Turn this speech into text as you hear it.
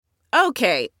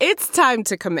Okay, it's time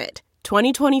to commit.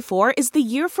 2024 is the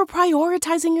year for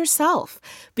prioritizing yourself.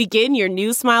 Begin your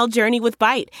new smile journey with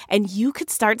Byte, and you could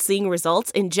start seeing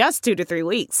results in just 2 to 3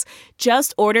 weeks.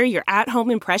 Just order your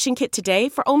at-home impression kit today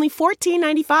for only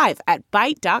 $14.95 at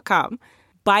Byte.com.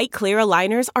 Byte Clear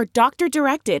aligners are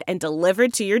doctor-directed and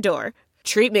delivered to your door.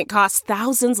 Treatment costs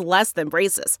thousands less than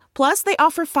braces. Plus, they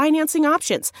offer financing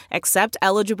options, accept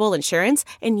eligible insurance,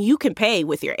 and you can pay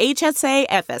with your HSA,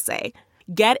 FSA.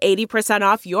 Get 80%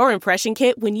 off your impression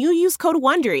kit when you use code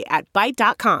WONDERY at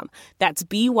Byte.com. That's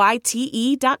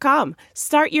BYTE.com.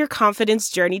 Start your confidence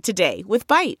journey today with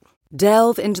Byte.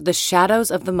 Delve into the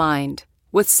shadows of the mind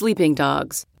with Sleeping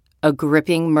Dogs, a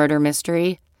gripping murder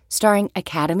mystery starring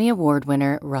Academy Award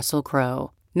winner Russell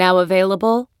Crowe. Now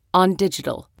available on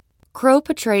digital. Crowe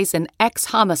portrays an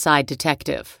ex-homicide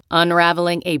detective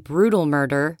unraveling a brutal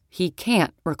murder he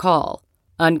can't recall.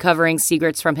 Uncovering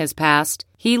secrets from his past,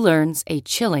 he learns a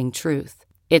chilling truth.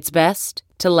 It's best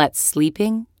to let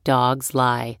sleeping dogs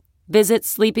lie. Visit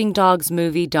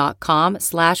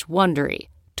sleepingdogsmovie.com/Wondery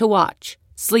to watch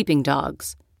Sleeping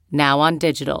Dogs, now on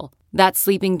digital. That's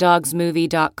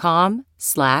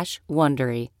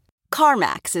sleepingdogsmovie.com/Wondery.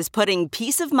 CarMax is putting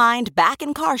peace of mind back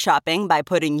in car shopping by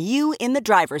putting you in the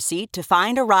driver's seat to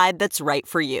find a ride that's right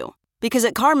for you. Because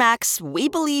at CarMax, we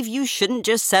believe you shouldn't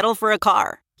just settle for a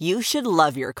car. You should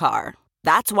love your car.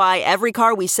 That's why every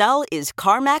car we sell is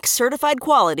CarMax certified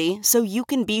quality, so you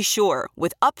can be sure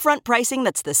with upfront pricing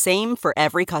that's the same for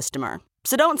every customer.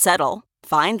 So don't settle.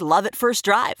 Find love at first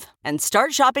drive and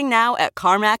start shopping now at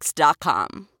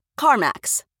CarMax.com.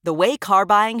 CarMax, the way car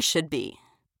buying should be.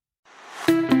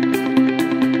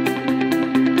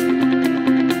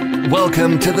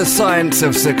 Welcome to the Science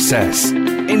of Success.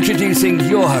 Introducing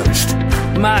your host,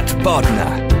 Matt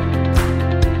Bodnar.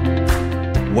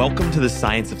 Welcome to the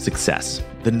Science of Success,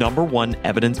 the #1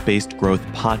 evidence-based growth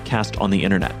podcast on the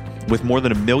internet, with more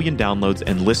than 1 million downloads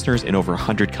and listeners in over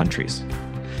 100 countries.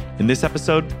 In this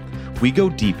episode, we go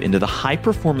deep into the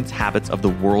high-performance habits of the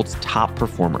world's top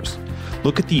performers.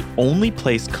 Look at the only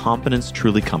place confidence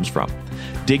truly comes from.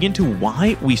 Dig into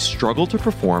why we struggle to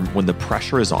perform when the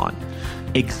pressure is on.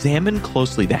 Examine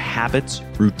closely the habits,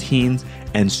 routines,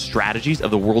 and strategies of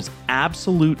the world's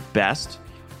absolute best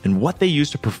and what they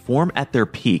use to perform at their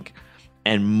peak,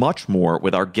 and much more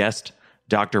with our guest,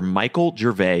 Dr. Michael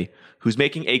Gervais, who's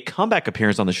making a comeback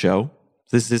appearance on the show.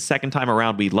 This is his second time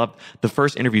around. We loved the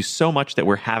first interview so much that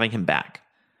we're having him back.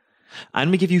 I'm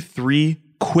going to give you 3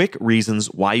 quick reasons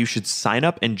why you should sign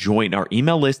up and join our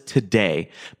email list today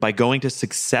by going to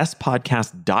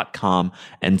successpodcast.com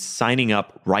and signing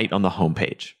up right on the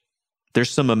homepage. There's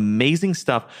some amazing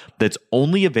stuff that's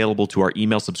only available to our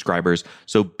email subscribers,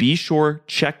 so be sure,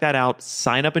 check that out,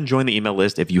 sign up and join the email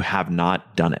list if you have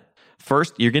not done it.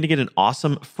 First, you're going to get an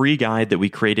awesome free guide that we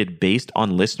created based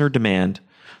on listener demand.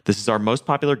 This is our most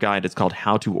popular guide. It's called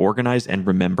How to Organize and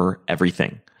Remember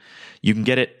Everything. You can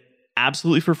get it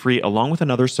absolutely for free, along with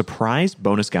another surprise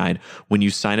bonus guide when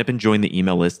you sign up and join the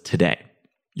email list today.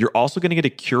 You're also going to get a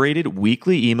curated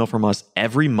weekly email from us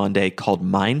every Monday called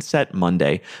Mindset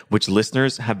Monday, which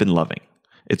listeners have been loving.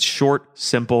 It's short,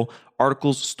 simple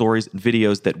articles, stories, and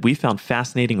videos that we found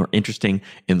fascinating or interesting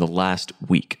in the last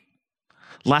week.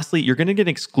 Lastly, you're going to get an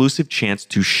exclusive chance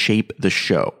to shape the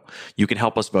show. You can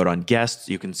help us vote on guests.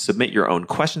 You can submit your own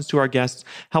questions to our guests,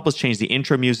 help us change the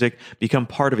intro music, become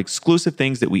part of exclusive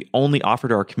things that we only offer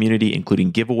to our community,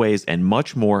 including giveaways and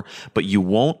much more. But you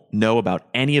won't know about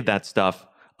any of that stuff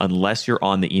unless you're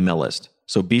on the email list.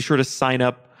 So be sure to sign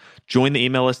up, join the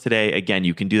email list today. Again,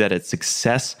 you can do that at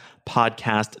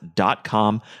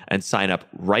successpodcast.com and sign up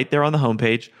right there on the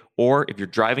homepage. Or if you're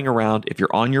driving around, if you're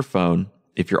on your phone,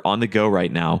 if you're on the go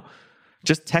right now,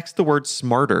 just text the word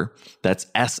SMARTER, that's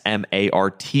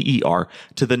SMARTER,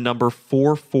 to the number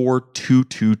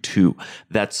 44222.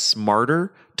 That's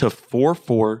SMARTER to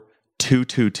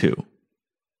 44222.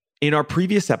 In our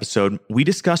previous episode, we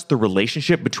discussed the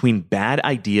relationship between bad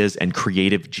ideas and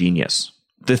creative genius.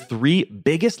 The 3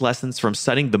 biggest lessons from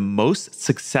studying the most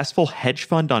successful hedge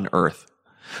fund on earth.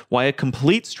 Why a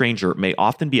complete stranger may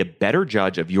often be a better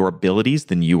judge of your abilities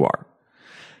than you are.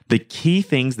 The key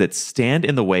things that stand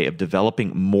in the way of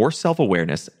developing more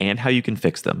self-awareness and how you can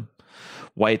fix them.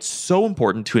 Why it's so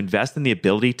important to invest in the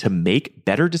ability to make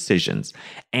better decisions,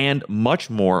 and much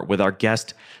more with our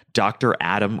guest, Dr.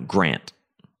 Adam Grant.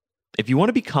 If you want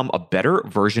to become a better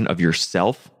version of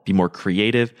yourself, be more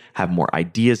creative, have more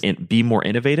ideas, and be more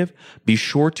innovative, be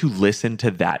sure to listen to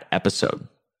that episode.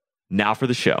 Now for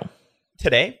the show.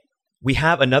 Today, we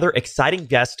have another exciting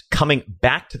guest coming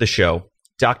back to the show,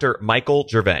 Dr. Michael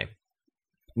Gervais.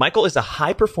 Michael is a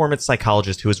high-performance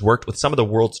psychologist who has worked with some of the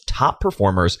world's top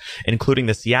performers, including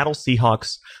the Seattle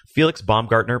Seahawks, Felix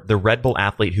Baumgartner, the Red Bull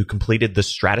athlete who completed the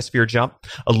stratosphere jump,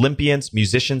 Olympians,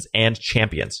 musicians, and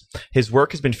champions. His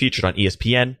work has been featured on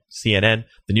ESPN, CNN,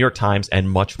 the New York Times, and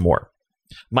much more.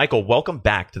 Michael, welcome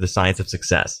back to the Science of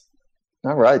Success.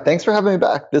 All right. Thanks for having me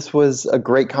back. This was a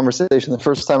great conversation the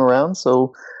first time around,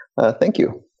 so thank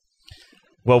you.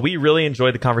 Well, we really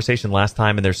enjoyed the conversation last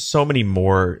time, and there's so many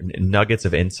more nuggets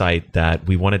of insight that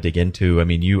we want to dig into. I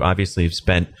mean, you obviously have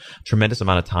spent a tremendous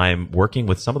amount of time working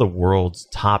with some of the world's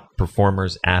top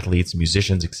performers, athletes,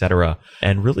 musicians, etc.,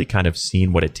 and really kind of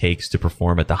seen what it takes to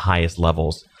perform at the highest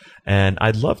levels. And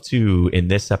I'd love to, in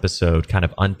this episode, kind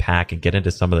of unpack and get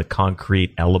into some of the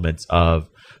concrete elements of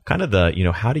kind of the,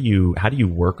 how do you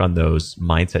work on those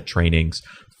mindset trainings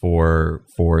for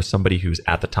somebody who's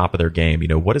at the top of their game?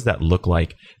 What does that look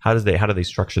like? How do they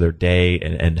structure their day,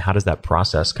 and how does that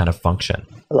process kind of function?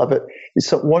 I love it.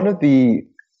 So one of the,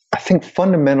 I think,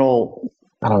 fundamental,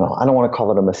 I don't want to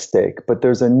call it a mistake, but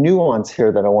there's a nuance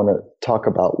here that I want to talk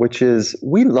about, which is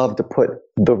we love to put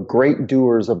the great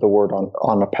doers of the word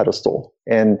on a pedestal.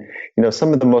 And,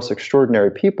 some of the most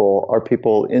extraordinary people are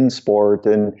people in sport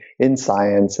and in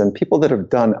science and people that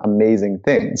have done amazing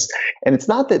things. And it's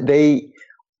not that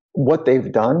what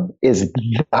they've done is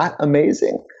that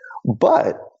amazing,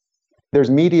 but there's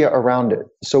media around it,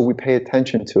 so we pay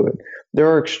attention to it.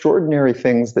 There are extraordinary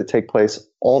things that take place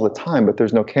all the time, but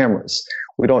there's no cameras.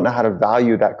 We don't know how to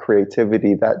value that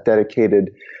creativity, that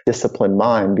dedicated, disciplined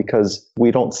mind, because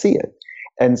we don't see it.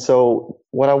 And so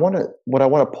what I want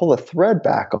to pull a thread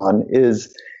back on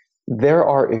is there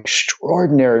are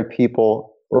extraordinary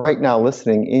people right now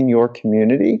listening in your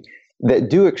community that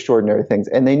do extraordinary things,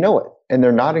 and they know it. And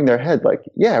they're nodding their head like,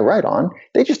 yeah, right on.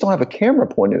 They just don't have a camera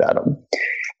pointed at them.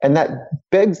 And that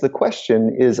begs the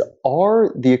question is,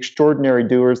 are the extraordinary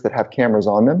doers that have cameras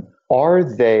on them, are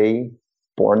they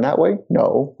born that way?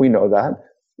 No, we know that.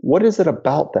 What is it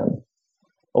about them?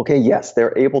 Okay, yes,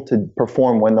 they're able to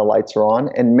perform when the lights are on,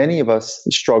 and many of us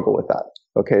struggle with that.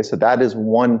 Okay, so that is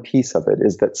one piece of it,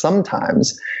 is that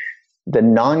sometimes the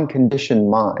non-conditioned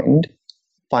mind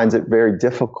finds it very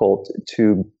difficult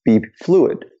to be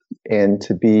fluid and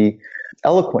to be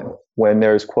eloquent when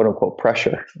there's quote unquote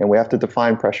pressure. And we have to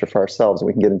define pressure for ourselves, and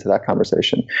we can get into that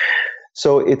conversation.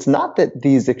 So it's not that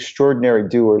these extraordinary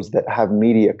doers that have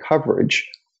media coverage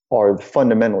are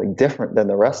fundamentally different than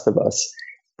the rest of us,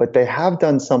 but they have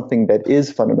done something that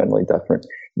is fundamentally different.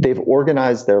 They've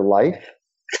organized their life,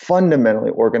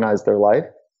 fundamentally organized their life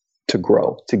to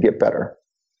grow, to get better,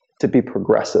 to be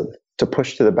progressive, to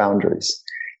push to the boundaries,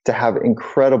 to have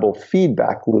incredible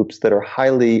feedback loops that are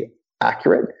highly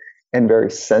accurate and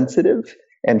very sensitive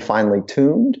and finely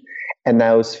tuned. And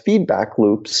those feedback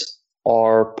loops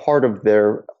are part of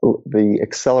the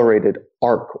accelerated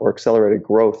arc or accelerated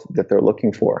growth that they're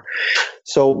looking for.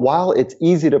 So while it's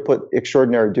easy to put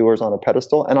extraordinary doers on a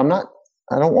pedestal, and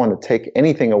I don't want to take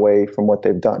anything away from what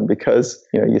they've done, because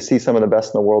you see some of the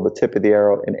best in the world, the tip of the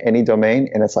arrow in any domain,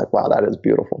 and it's like, wow, that is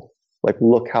beautiful. Like,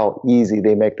 look how easy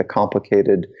they make the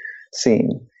complicated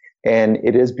scene. And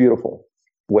it is beautiful,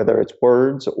 whether it's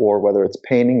words or whether it's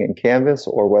painting and canvas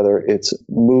or whether it's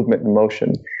movement and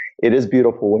motion. It is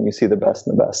beautiful when you see the best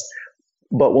and the best.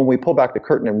 But when we pull back the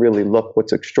curtain and really look,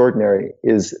 what's extraordinary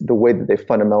is the way that they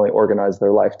fundamentally organize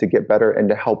their life to get better and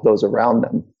to help those around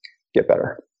them get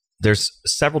better. There's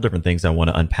several different things I want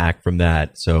to unpack from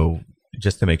that. So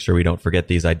just to make sure we don't forget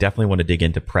these, I definitely want to dig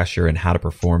into pressure and how to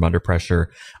perform under pressure.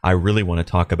 I really want to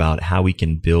talk about how we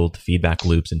can build feedback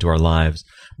loops into our lives.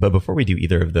 But before we do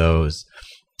either of those,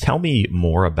 tell me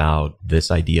more about this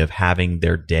idea of having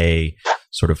their day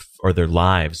sort of, or their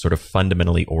lives sort of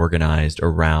fundamentally organized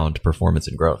around performance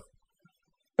and growth.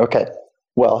 Okay.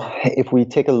 Well, if we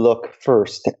take a look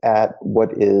first at what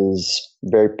is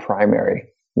very primary,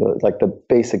 like the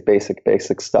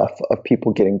basic stuff of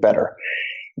people getting better,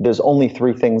 there's only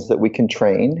three things that we can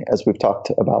train, as we've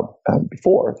talked about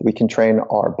before. We can train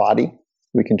our body,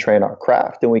 we can train our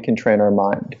craft, and we can train our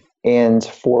mind. And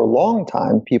for a long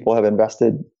time, people have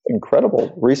invested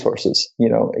incredible resources,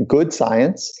 good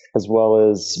science, as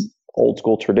well as old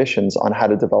school traditions on how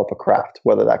to develop a craft,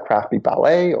 whether that craft be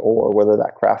ballet or whether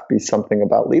that craft be something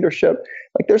about leadership.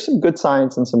 Like, there's some good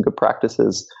science and some good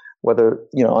practices, whether,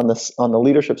 on the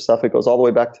leadership stuff, it goes all the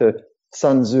way back to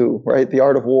Sun Tzu, right? The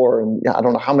Art of War. And I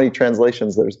don't know how many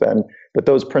translations there's been, but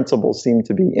those principles seem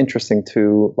to be interesting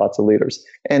to lots of leaders,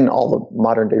 and all the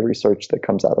modern day research that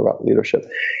comes out about leadership.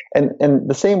 And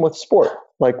the same with sport.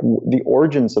 Like, the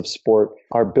origins of sport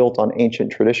are built on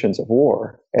ancient traditions of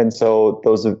war. And so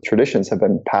those traditions have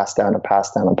been passed down and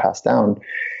passed down and passed down.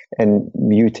 and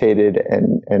mutated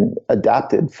and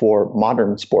adapted for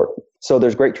modern sport. So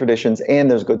there's great traditions and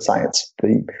there's good science.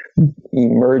 The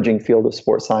emerging field of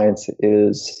sports science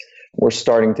is we're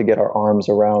starting to get our arms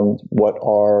around what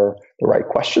are the right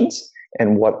questions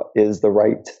and what are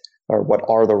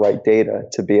the right data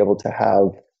to be able to have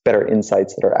better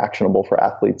insights that are actionable for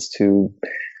athletes to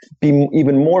be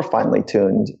even more finely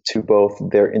tuned to both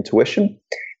their intuition,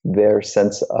 their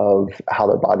sense of how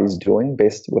their body's doing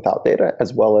based without data,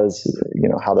 as well as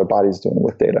how their body's doing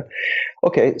with data.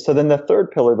 Okay, so then the third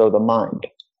pillar, though, the mind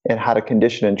and how to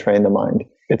condition and train the mind.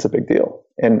 It's a big deal.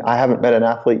 And I haven't met an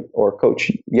athlete or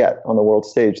coach yet on the world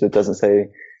stage that doesn't say,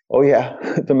 oh yeah,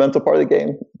 the mental part of the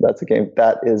game, that's a game.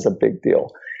 That is a big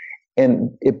deal.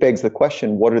 And it begs the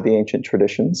question, what are the ancient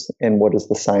traditions and what is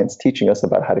the science teaching us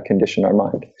about how to condition our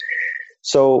mind?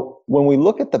 So when we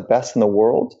look at the best in the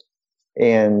world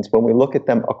and when we look at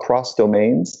them across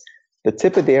domains, the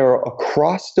tip of the arrow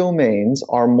across domains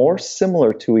are more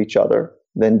similar to each other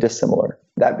than dissimilar.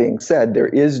 That being said, there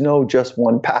is no just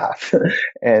one path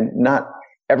and not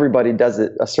everybody does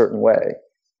it a certain way.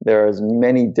 There are as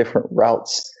many different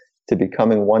routes to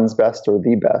becoming one's best or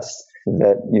the best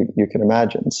that you can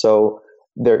imagine. So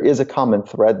there is a common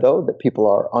thread, though, that people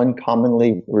are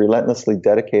uncommonly, relentlessly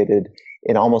dedicated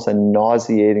in almost a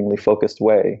nauseatingly focused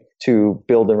way to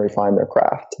build and refine their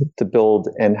craft, to build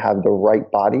and have the right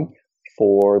body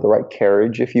for the right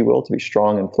carriage, if you will, to be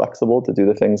strong and flexible, to do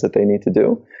the things that they need to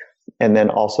do. And then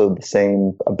also the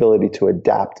same ability to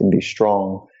adapt and be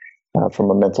strong from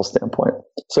a mental standpoint.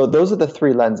 So those are the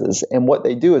three lenses. And what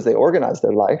they do is they organize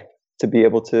their life to be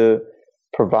able to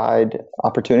provide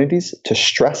opportunities to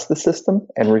stress the system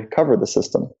and recover the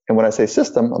system. And when I say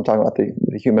system, I'm talking about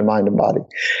the human mind and body.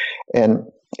 And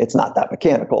it's not that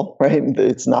mechanical, right?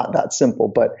 It's not that simple,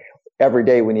 but every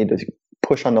day we need to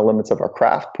push on the limits of our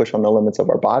craft, push on the limits of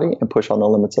our body, and push on the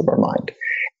limits of our mind,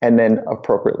 and then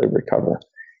appropriately recover.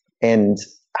 And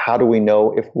how do we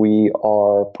know if we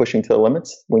are pushing to the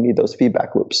limits? We need those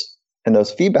feedback loops. And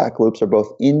those feedback loops are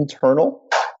both internal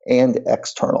and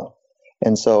external.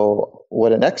 And so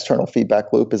what an external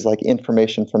feedback loop is like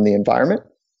information from the environment,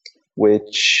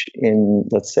 which in,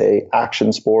 let's say,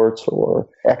 action sports or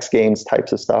X Games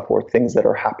types of stuff, or things that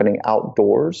are happening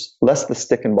outdoors, less the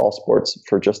stick and ball sports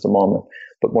for just a moment,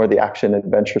 but more the action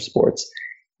adventure sports.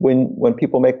 When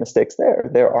people make mistakes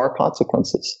there are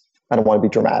consequences. I don't want to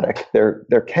be dramatic.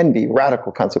 There can be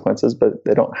radical consequences, but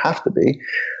they don't have to be.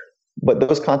 But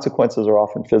those consequences are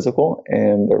often physical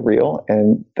and they're real,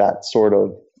 and that sort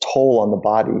of toll on the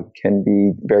body can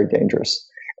be very dangerous.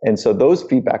 And so those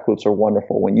feedback loops are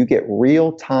wonderful. When you get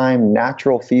real-time,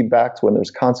 natural feedbacks, when there's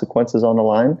consequences on the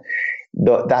line,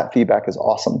 that feedback is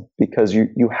awesome because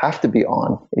you have to be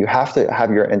on. You have to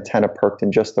have your antenna perked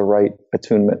in just the right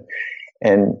attunement.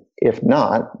 And if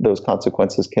not, those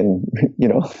consequences can,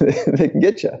 they can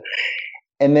get you.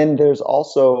 And then there's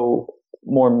also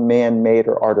more man-made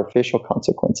or artificial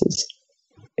consequences.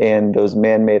 And those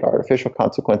man-made artificial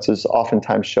consequences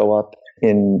oftentimes show up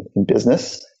in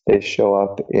business. They show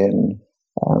up in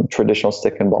traditional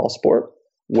stick and ball sport,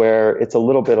 where it's a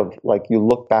little bit of like you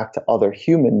look back to other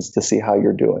humans to see how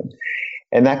you're doing.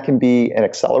 And that can be an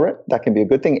accelerant. That can be a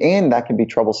good thing. And that can be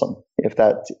troublesome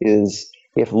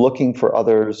if looking for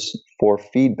others for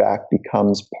feedback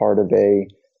becomes part of a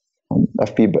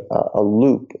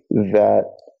loop that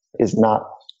is not,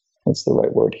 what's the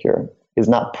right word here, is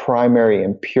not primary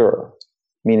and pure,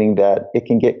 meaning that it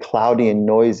can get cloudy and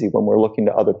noisy when we're looking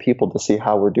to other people to see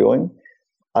how we're doing,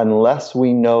 unless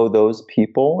we know those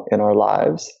people in our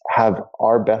lives have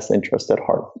our best interest at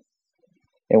heart.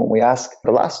 And when we ask,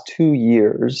 the last 2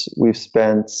 years, we've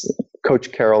spent,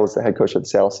 Coach Carroll is the head coach of the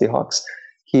Seattle Seahawks.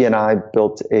 He and I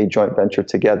built a joint venture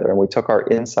together, and we took our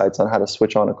insights on how to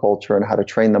switch on a culture and how to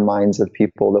train the minds of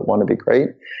people that want to be great.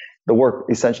 The work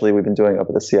essentially we've been doing up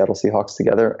at the Seattle Seahawks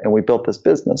together, and we built this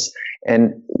business.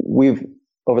 And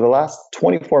over the last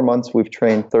 24 months, we've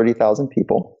trained 30,000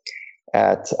 people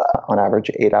at, on average,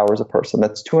 8 hours a person.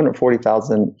 That's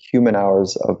 240,000 human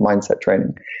hours of mindset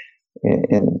training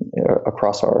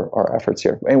across our efforts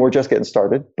here. And we're just getting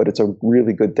started, but it's a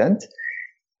really good dent.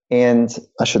 And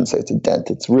I shouldn't say it's a dent.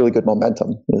 It's really good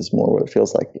momentum is more what it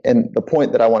feels like. And the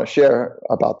point that I want to share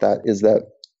about that is that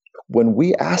when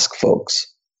we ask folks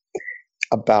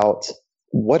about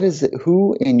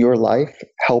who in your life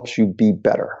helps you be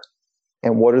better,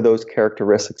 and what are those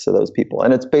characteristics of those people?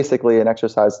 And it's basically an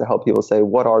exercise to help people say,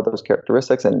 what are those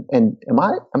characteristics? And am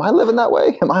I living that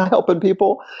way? Am I helping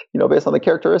people, based on the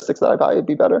characteristics that I value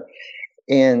be better?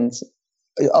 And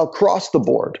across the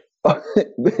board,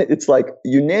 it's like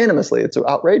unanimously, it's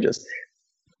outrageous.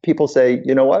 People say,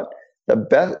 you know what?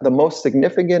 the most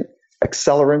significant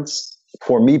accelerants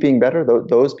for me being better,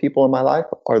 those people in my life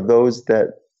are those that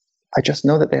I just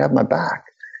know that they have my back,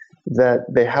 that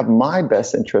they have my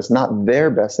best interest, not their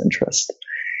best interest.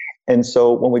 And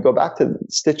so when we go back to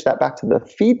stitch that back to the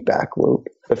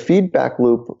feedback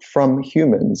loop from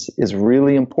humans is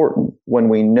really important when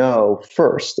we know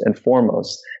first and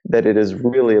foremost that it is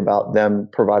really about them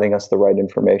providing us the right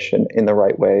information in the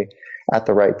right way at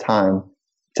the right time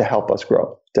to help us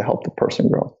grow, to help the person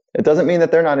grow. It doesn't mean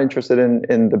that they're not interested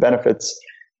in the benefits,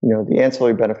 the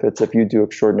ancillary benefits if you do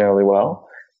extraordinarily well.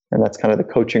 And that's kind of the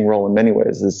coaching role in many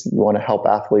ways, is you want to help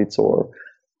athletes or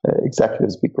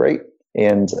executives be great.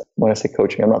 And when I say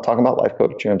coaching, I'm not talking about life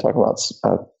coaching. I'm talking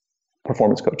about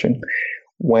performance coaching.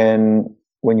 When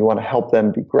you want to help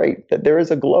them be great, that there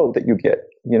is a glow that you get,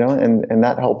 and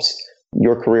that helps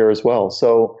your career as well.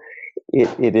 So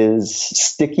it is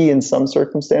sticky in some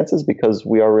circumstances because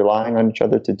we are relying on each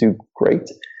other to do great.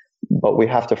 But we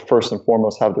have to first and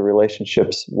foremost have the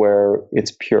relationships where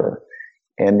it's pure.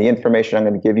 And the information I'm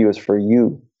going to give you is for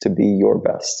you to be your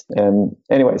best. And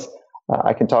anyways,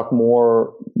 I can talk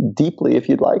more deeply if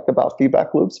you'd like about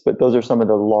feedback loops, but those are some of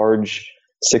the large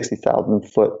 60,000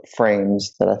 foot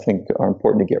frames that I think are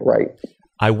important to get right.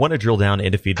 I want to drill down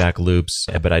into feedback loops,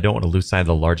 but I don't want to lose sight of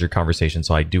the larger conversation.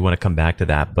 So I do want to come back to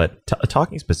that. But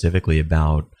talking specifically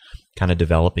about kind of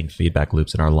developing feedback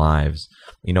loops in our lives,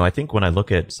 I think when I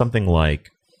look at something like,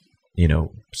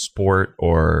 sport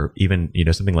or even,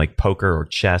 something like poker or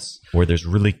chess, where there's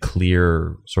really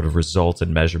clear sort of results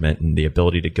and measurement and the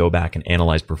ability to go back and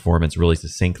analyze performance really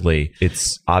succinctly,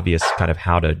 it's obvious kind of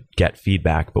how to get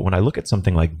feedback. But when I look at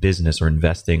something like business or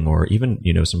investing or even,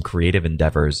 some creative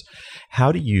endeavors,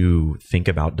 how do you think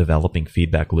about developing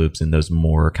feedback loops in those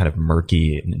more kind of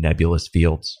murky, nebulous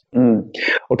fields?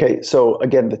 Okay. So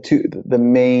again, the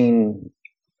main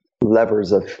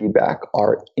levers of feedback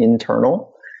are internal.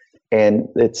 And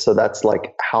so that's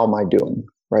like, how am I doing,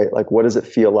 right? Like, what does it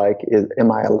feel like?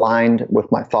 Am I aligned with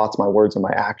my thoughts, my words, and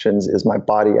my actions? Is my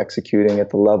body executing at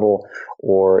the level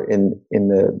or in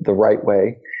the right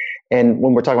way? And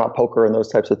when we're talking about poker and those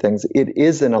types of things, it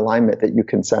is an alignment that you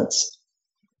can sense.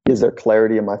 Is there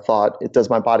clarity in my thought? Does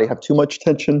my body have too much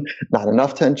tension, not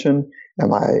enough tension?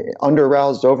 Am I under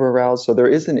aroused, over aroused? So there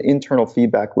is an internal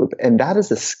feedback loop, and that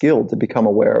is a skill to become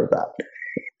aware of that.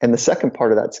 And the second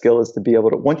part of that skill is to be able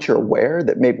to, once you're aware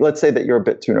that maybe, let's say that you're a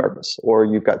bit too nervous, or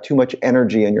you've got too much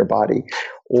energy in your body,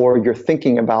 or you're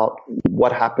thinking about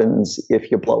what happens if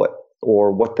you blow it,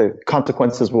 or what the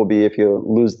consequences will be if you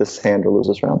lose this hand or lose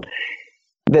this round.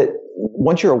 That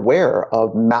once you're aware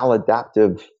of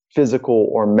maladaptive physical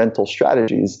or mental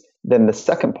strategies, then the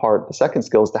second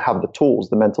skill is to have the tools,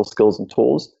 the mental skills and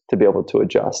tools to be able to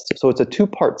adjust. So it's a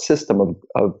two-part system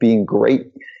of being great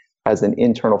as an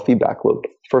internal feedback loop.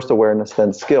 First awareness,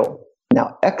 then skill.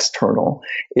 Now, external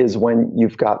is when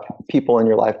you've got people in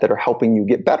your life that are helping you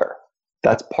get better.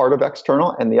 That's part of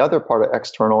external. And the other part of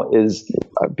external is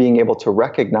being able to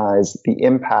recognize the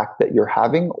impact that you're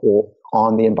having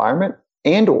on the environment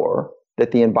or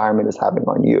that the environment is having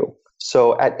on you.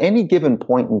 So at any given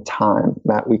point in time,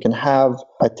 Matt, we can have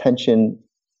attention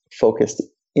focused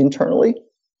internally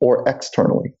or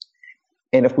externally.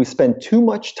 And if we spend too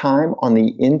much time on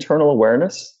the internal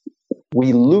awareness,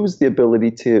 we lose the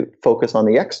ability to focus on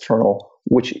the external,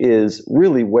 which is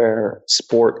really where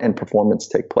sport and performance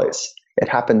take place. It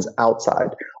happens outside.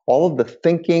 All of the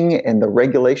thinking and the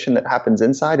regulation that happens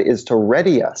inside is to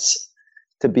ready us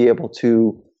to be able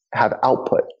to have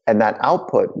output. And that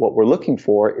output, what we're looking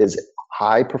for is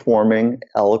high performing,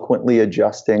 eloquently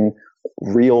adjusting,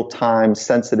 real time,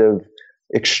 sensitive,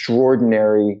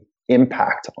 extraordinary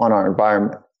impact on our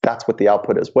environment. That's what the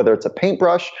output is, whether it's a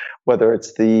paintbrush, whether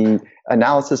it's the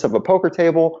analysis of a poker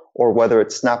table, or whether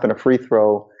it's snapping a free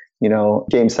throw,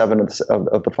 game 7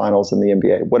 of the finals in the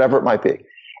NBA, whatever it might be.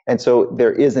 And so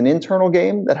there is an internal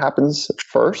game that happens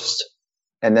first,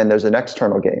 and then there's an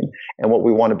external game. And what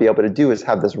we want to be able to do is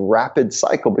have this rapid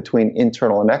cycle between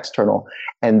internal and external.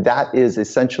 And that is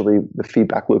essentially the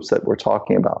feedback loops that we're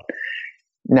talking about.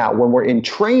 Now, when we're in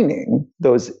training,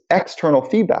 those external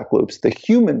feedback loops, the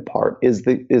human part is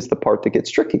the part that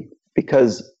gets tricky,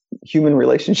 because human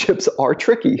relationships are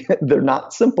tricky. They're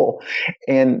not simple.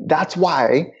 And that's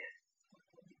why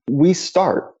we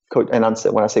start, and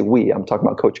when I say we, I'm talking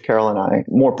about Coach Carroll and I,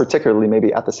 more particularly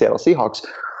maybe at the Seattle Seahawks,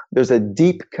 there's a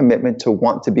deep commitment to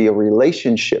want to be a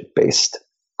relationship-based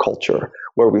culture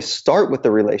where we start with the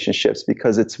relationships,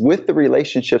 because it's with the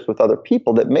relationships with other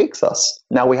people that makes us.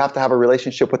 Now we have to have a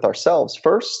relationship with ourselves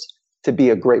first, to be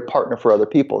a great partner for other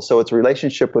people. So it's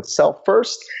relationship with self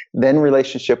first, then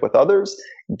relationship with others,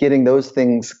 getting those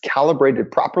things calibrated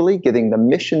properly, getting the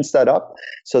mission set up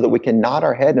so that we can nod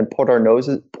our head and point our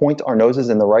noses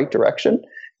in the right direction,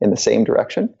 in the same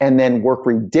direction, and then work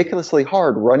ridiculously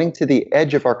hard, running to the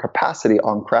edge of our capacity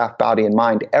on craft, body, and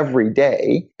mind every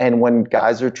day. And when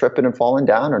guys are tripping and falling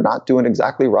down or not doing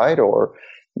exactly right, or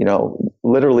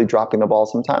literally dropping the ball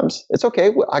sometimes, it's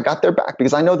okay. I got their back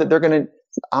because I know that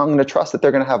I'm going to trust that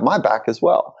they're going to have my back as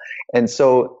well. And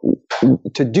so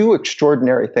to do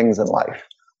extraordinary things in life,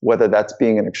 whether that's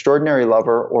being an extraordinary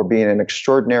lover or being an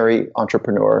extraordinary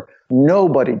entrepreneur,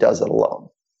 nobody does it alone.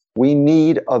 We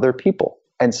need other people.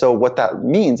 And so what that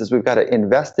means is we've got to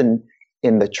invest in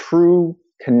the true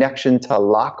connection to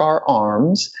lock our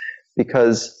arms,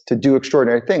 because to do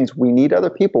extraordinary things, we need other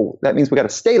people. That means we got to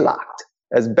stay locked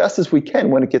as best as we can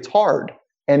when it gets hard.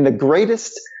 And the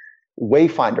greatest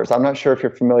wayfinders, I'm not sure if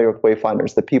you're familiar with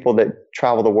wayfinders, the people that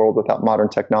travel the world without modern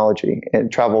technology and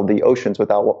travel the oceans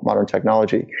without modern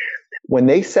technology, when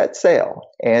they set sail,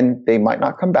 and they might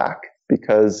not come back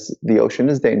because the ocean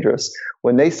is dangerous,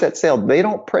 when they set sail, they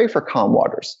don't pray for calm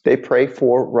waters. They pray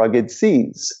for rugged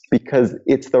seas, because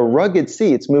it's the rugged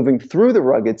sea, it's moving through the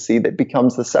rugged sea that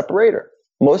becomes the separator.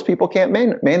 Most people can't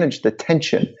manage the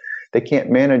tension. They can't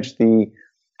manage the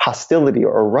hostility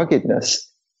or ruggedness,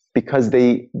 because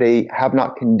they have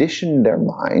not conditioned their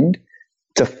mind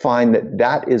to find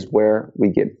that is where we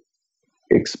get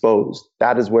exposed.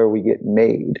 That is where we get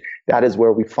made. That is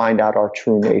where we find out our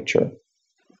true nature,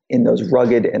 in those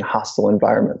rugged and hostile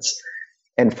environments.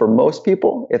 And for most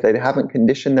people, if they haven't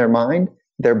conditioned their mind,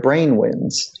 their brain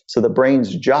wins. So the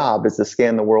brain's job is to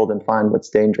scan the world and find what's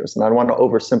dangerous. And I don't want to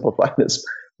oversimplify this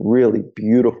really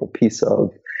beautiful piece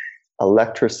of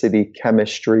electricity,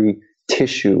 chemistry,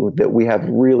 tissue that we have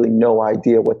really no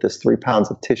idea what this 3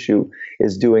 pounds of tissue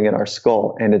is doing in our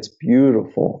skull. And it's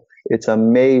beautiful. It's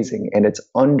amazing. And it's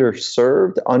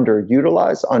underserved,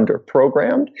 underutilized,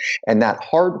 underprogrammed. And that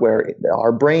hardware,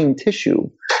 our brain tissue,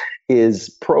 is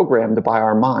programmed by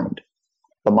our mind.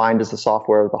 The mind is the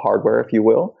software of the hardware, if you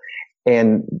will.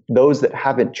 And those that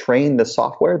haven't trained the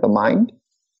software, the mind,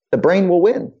 the brain will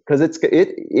win, because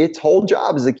its whole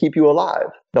job is to keep you alive.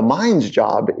 The mind's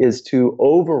job is to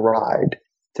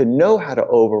know how to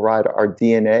override our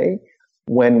DNA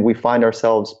when we find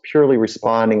ourselves purely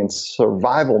responding in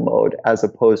survival mode as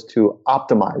opposed to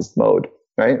optimized mode,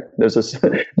 right? There's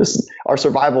our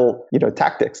survival,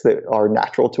 tactics that are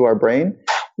natural to our brain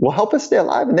will help us stay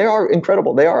alive, and they are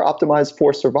incredible. They are optimized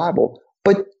for survival.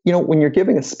 But, when you're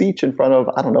giving a speech in front of,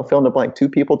 I don't know, fill in the blank, 2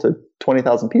 people to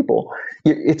 20,000 people,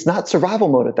 it's not survival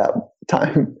mode at that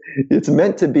time. It's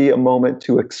meant to be a moment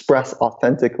to express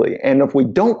authentically. And if we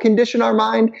don't condition our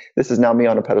mind, this is now me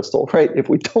on a pedestal, right? If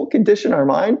we don't condition our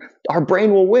mind, our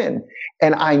brain will win.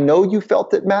 And I know you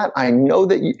felt it, Matt. I know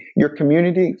that your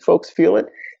community folks feel it,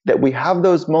 that we have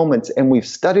those moments and we've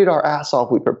studied our ass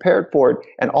off, we prepared for it,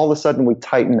 and all of a sudden we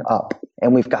tighten up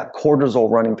and we've got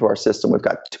cortisol running through our system. We've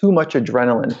got too much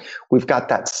adrenaline. We've got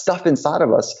that stuff inside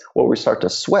of us where we start to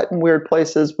sweat in weird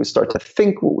places. We start to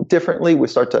think differently. We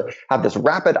start to have this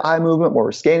rapid eye movement where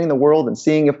we're scanning the world and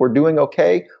seeing if we're doing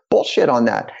okay. Bullshit on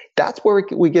that. That's where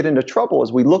we get into trouble,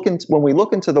 is when we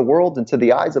look into the world, into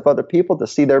the eyes of other people to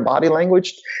see their body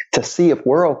language, to see if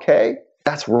we're okay.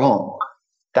 That's wrong.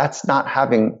 That's not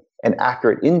having an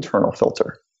accurate internal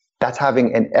filter. That's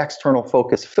having an external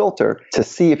focus filter to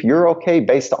see if you're okay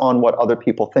based on what other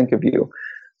people think of you.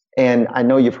 And I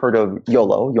know you've heard of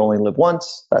YOLO, you only live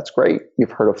once. That's great.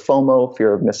 You've heard of FOMO,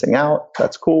 fear of missing out.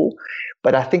 That's cool.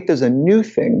 But I think there's a new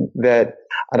thing that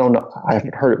I don't know. I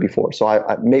haven't heard it before. So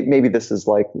maybe this is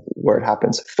like where it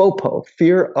happens. FOPO,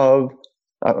 fear of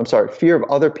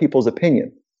other people's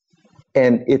opinion.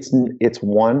 And it's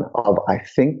one of, I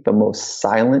think, the most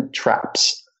silent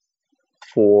traps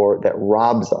that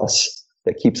robs us,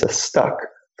 that keeps us stuck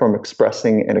from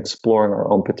expressing and exploring our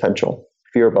own potential.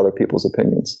 Fear of other people's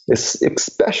opinions,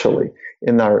 especially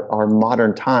in our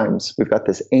modern times. We've got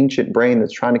this ancient brain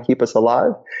that's trying to keep us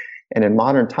alive. And in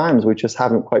modern times, we just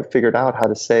haven't quite figured out how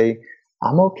to say,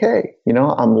 I'm okay.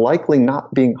 I'm likely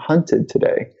not being hunted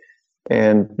today.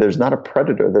 And there's not a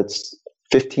predator that's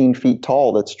 15 feet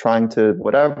tall that's trying to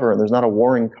whatever, and there's not a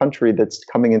warring country that's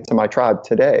coming into my tribe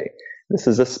today. This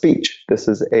is a speech. This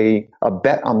is a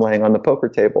bet I'm laying on the poker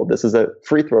table. This is a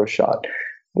free throw shot.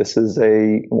 This is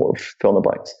fill in the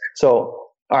blanks. So,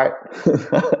 all right,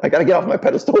 I got to get off my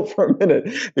pedestal for a minute,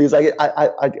 because I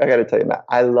got to tell you, Matt,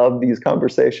 I love these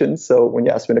conversations. So when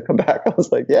you asked me to come back, I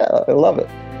was like, yeah, I love it.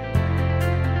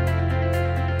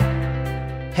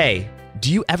 Hey,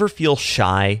 do you ever feel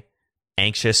shy,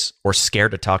 anxious, or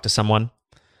scared to talk to someone?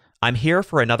 I'm here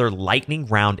for another lightning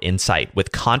round insight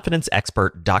with confidence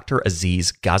expert Dr.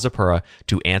 Aziz Gazipura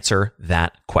to answer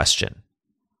that question.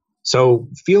 So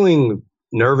feeling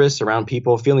nervous around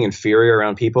people, feeling inferior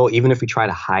around people, even if we try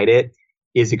to hide it,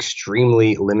 is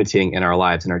extremely limiting in our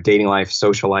lives, in our dating life,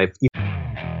 social life.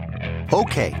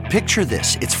 Okay, picture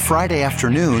this. It's Friday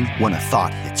afternoon when a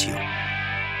thought hits you.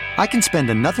 I can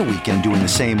spend another weekend doing the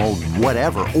same old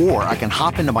whatever, or I can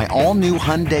hop into my all-new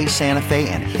Hyundai Santa Fe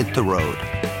and hit the road.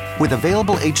 With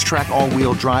available H-Track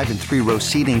all-wheel drive and 3-row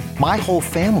seating, my whole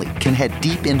family can head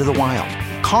deep into the wild.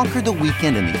 Conquer the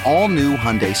weekend in the all-new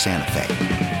Hyundai Santa Fe.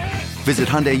 Visit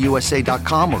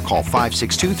HyundaiUSA.com or call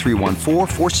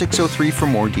 562-314-4603 for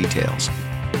more details.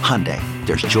 Hyundai,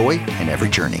 there's joy in every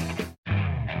journey.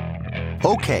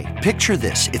 Okay, picture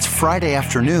this. It's Friday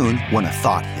afternoon when a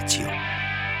thought hits you.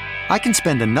 I can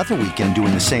spend another weekend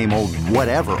doing the same old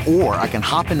whatever, or I can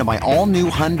hop into my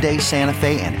all-new Hyundai Santa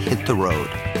Fe and hit the road.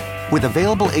 With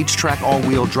available H-Track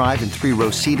all-wheel drive and 3-row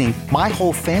seating, my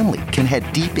whole family can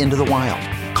head deep into the wild.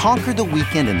 Conquer the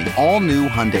weekend in the all-new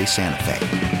Hyundai Santa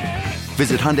Fe.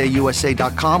 Visit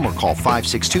HyundaiUSA.com or call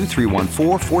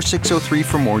 562-314-4603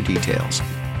 for more details.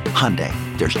 Hyundai,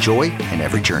 there's joy in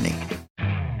every journey.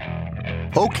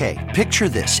 Okay, picture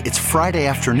this. It's Friday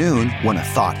afternoon when a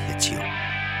thought hits you.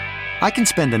 I can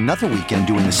spend another weekend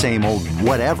doing the same old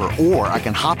whatever, or I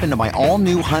can hop into my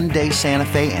all-new Hyundai Santa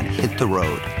Fe and hit the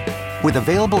road. With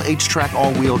available H-Track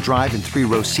all-wheel drive and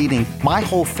 3-row seating, my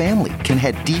whole family can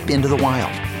head deep into the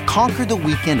wild. Conquer the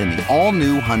weekend in the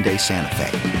all-new Hyundai Santa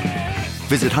Fe.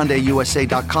 Visit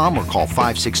HyundaiUSA.com or call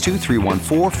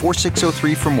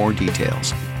 562-314-4603 for more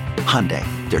details. Hyundai,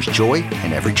 there's joy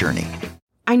in every journey.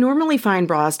 I normally find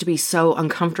bras to be so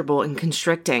uncomfortable and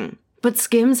constricting, but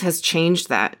Skims has changed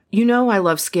that. You know I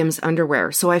love Skims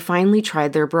underwear, so I finally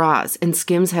tried their bras, and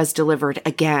Skims has delivered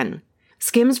again.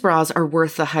 Skims bras are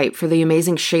worth the hype for the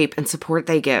amazing shape and support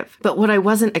they give, but what I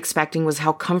wasn't expecting was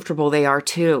how comfortable they are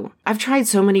too. I've tried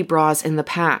so many bras in the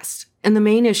past, and the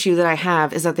main issue that I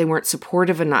have is that they weren't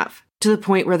supportive enough, to the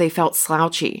point where they felt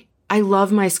slouchy. I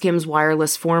love my Skims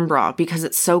wireless form bra because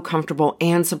it's so comfortable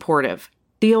and supportive.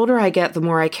 The older I get, the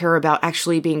more I care about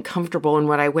actually being comfortable in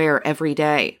what I wear every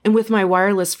day. And with my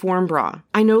wireless form bra,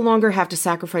 I no longer have to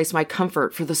sacrifice my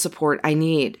comfort for the support I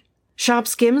need. Shop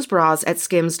Skims bras at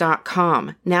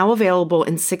skims.com, now available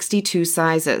in 62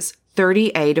 sizes,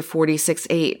 30A to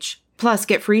 46H. Plus,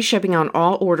 get free shipping on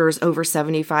all orders over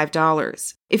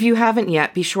 $75. If you haven't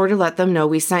yet, be sure to let them know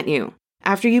we sent you.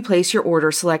 After you place your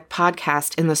order, select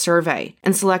podcast in the survey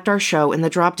and select our show in the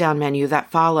drop-down menu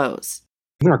that follows.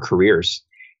 Even our careers.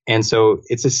 And so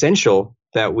it's essential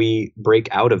that we break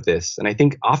out of this. And I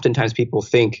think oftentimes people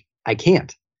think, I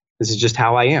can't. This is just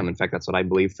how I am. In fact, that's what I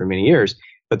believed for many years.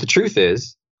 But the truth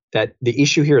is that the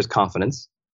issue here is confidence.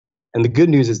 And the good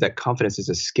news is that confidence is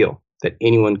a skill that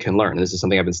anyone can learn. And this is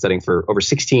something I've been studying for over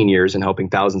 16 years and helping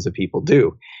thousands of people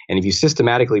do. And if you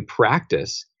systematically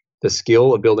practice the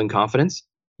skill of building confidence,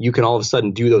 you can all of a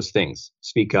sudden do those things.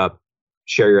 Speak up,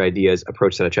 share your ideas,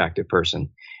 approach that attractive person.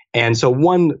 And so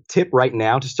one tip right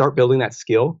now to start building that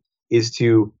skill is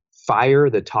to fire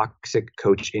the toxic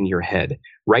coach in your head.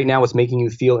 Right now, what's making you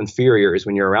feel inferior is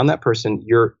when you're around that person,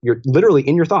 you're literally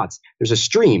in your thoughts. There's a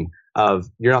stream of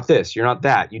you're not this, you're not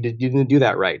that, you didn't do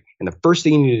that right. And the first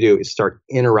thing you need to do is start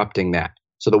interrupting that.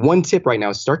 So the one tip right now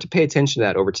is start to pay attention to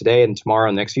that over today and tomorrow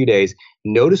and the next few days.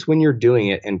 Notice when you're doing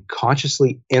it and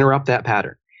consciously interrupt that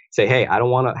pattern. Say, hey, I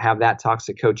don't want to have that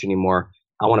toxic coach anymore.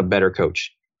 I want a better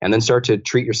coach. And then start to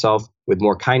treat yourself with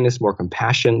more kindness, more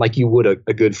compassion, like you would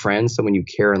a good friend, someone you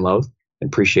care and love and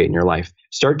appreciate in your life.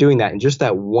 Start doing that. And just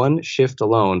that one shift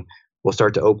alone will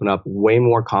start to open up way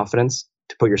more confidence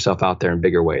to put yourself out there in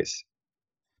bigger ways.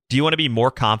 Do you want to be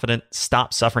more confident,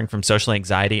 stop suffering from social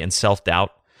anxiety and self-doubt?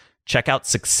 Check out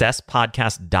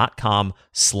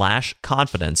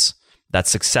successpodcast.com/confidence.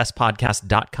 That's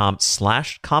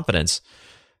successpodcast.com/confidence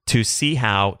to see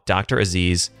how Dr.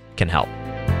 Aziz can help.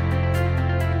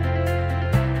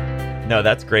 No,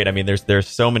 that's great. I mean, there's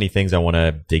so many things I want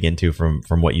to dig into from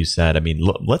what you said. I mean,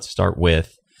 let's start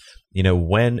with,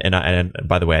 when, and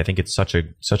by the way, I think it's such a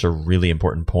really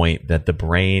important point that the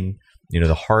brain,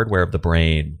 the hardware of the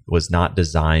brain was not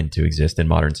designed to exist in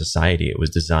modern society. It was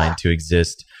designed to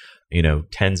exist,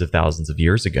 tens of thousands of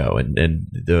years ago. And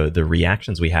the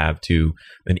reactions we have to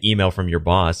an email from your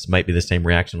boss might be the same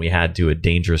reaction we had to a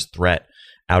dangerous threat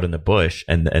out in the bush,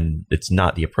 and it's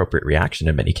not the appropriate reaction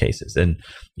in many cases. And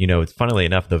it's funnily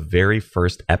enough, the very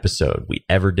first episode we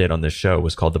ever did on this show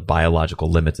was called The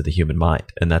Biological Limits of the Human Mind,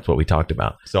 and that's what we talked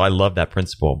about. So I love that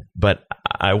principle, but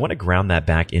I want to ground that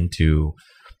back into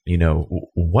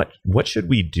what should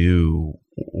we do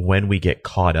when we get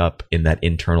caught up in that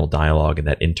internal dialogue and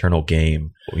that internal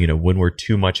game, when we're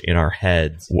too much in our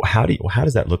heads, how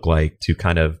does that look like to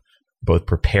kind of both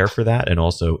prepare for that and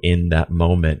also in that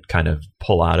moment kind of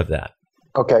pull out of that?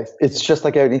 Okay. It's just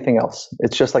like anything else.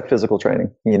 It's just like physical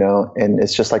training, and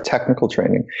it's just like technical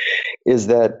training, is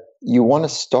that you want to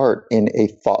start in a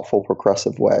thoughtful,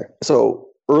 progressive way. So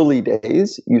early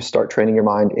days, you start training your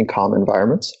mind in calm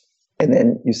environments. And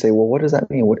then you say, well, what does that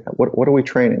mean? What are we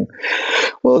training?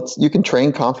 Well, you can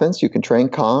train confidence, you can train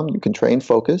calm, you can train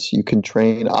focus, you can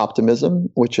train optimism,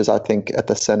 which is, I think, at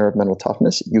the center of mental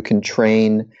toughness. You can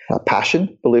train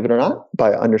passion, believe it or not,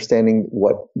 by understanding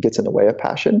what gets in the way of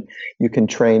passion. You can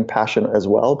train passion as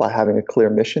well by having a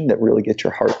clear mission that really gets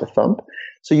your heart to thump.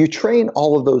 So you train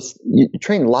all of those, you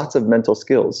train lots of mental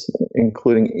skills,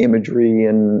 including imagery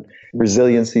and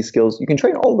resiliency skills. You can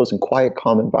train all of those in quiet,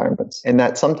 calm environments. And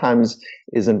that sometimes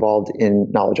is involved in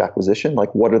knowledge acquisition,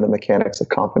 like what are the mechanics of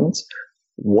confidence?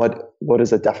 What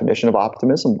is a definition of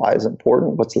optimism? Why is it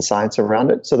important? What's the science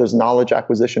around it? So there's knowledge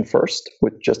acquisition first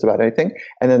with just about anything.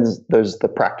 And then there's the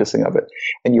practicing of it.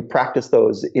 And you practice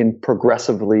those in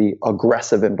progressively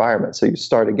aggressive environments. So you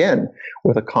start again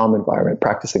with a calm environment,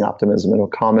 practicing optimism in a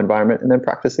calm environment, and then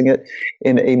practicing it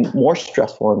in a more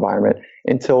stressful environment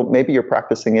until maybe you're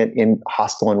practicing it in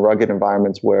hostile and rugged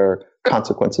environments where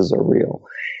consequences are real.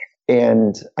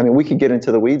 And I mean, we could get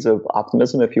into the weeds of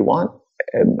optimism if you want.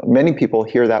 And many people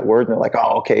hear that word and they're like,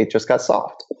 oh, okay, it just got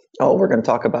soft. Oh, we're going to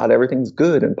talk about everything's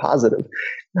good and positive.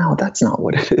 No, that's not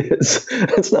what it is.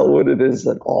 That's not what it is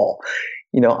at all.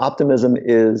 Optimism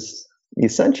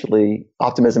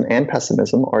and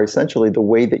pessimism are essentially the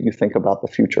way that you think about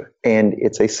the future. And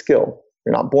it's a skill.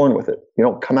 You're not born with it. You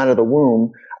don't come out of the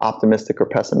womb optimistic or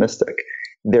pessimistic.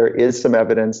 There is some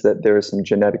evidence that there is some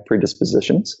genetic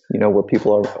predispositions, where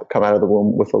people come out of the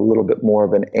womb with a little bit more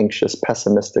of an anxious,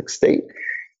 pessimistic state,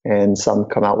 and some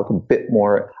come out with a bit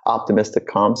more optimistic,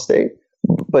 calm state.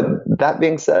 But that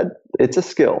being said, it's a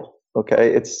skill,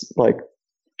 okay? It's like,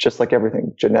 just like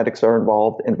everything, genetics are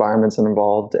involved, environments are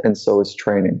involved, and so is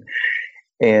training.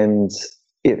 And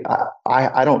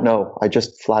I don't know. I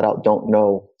just flat out don't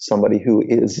know somebody who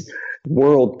is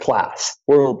world class,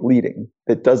 world leading,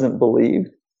 that doesn't believe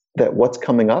that what's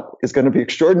coming up is going to be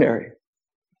extraordinary.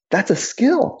 That's a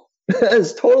skill. That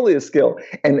is totally a skill.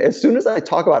 And as soon as I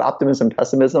talk about optimism,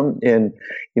 pessimism in,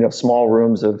 small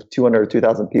rooms of 200 or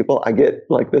 2,000 people, I get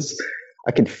like this,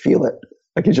 I can feel it.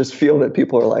 I can just feel that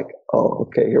people are like, oh,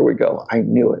 okay, here we go. I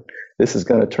knew it. This is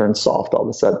going to turn soft all of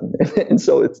a sudden. And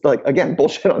so it's like, again,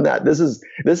 bullshit on that. This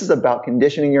is about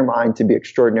conditioning your mind to be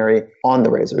extraordinary on the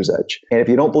razor's edge. And if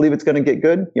you don't believe it's going to get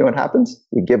good, you know what happens?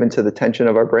 We give into the tension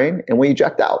of our brain and we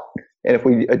eject out. And if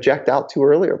we eject out too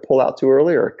early or pull out too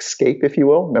early or escape, if you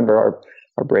will, remember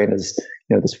our brain is,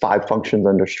 there's 5 functions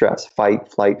under stress: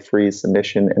 fight, flight, freeze,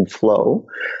 submission, and flow.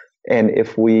 And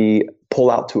if we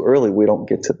pull out too early, we don't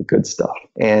get to the good stuff.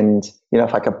 And,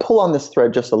 if I could pull on this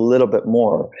thread just a little bit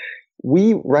more,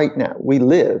 we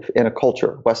live in a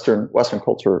culture, Western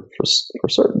culture for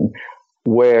certain,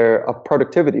 where a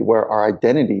productivity, where our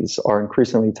identities are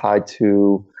increasingly tied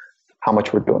to how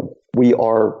much we're doing. We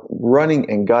are running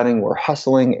and gunning, we're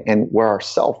hustling, and where our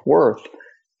self-worth,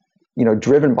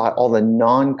 driven by all the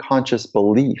non-conscious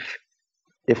belief,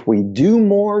 if we do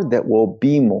more, that we'll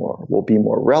be more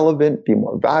relevant, be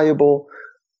more valuable,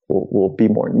 we'll be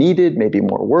more needed, maybe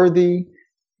more worthy.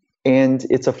 And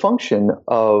it's a function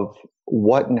of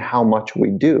what and how much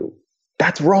we do.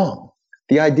 That's wrong.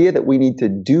 The idea that we need to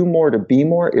do more to be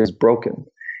more is broken.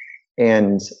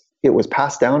 And it was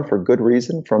passed down for good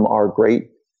reason from our great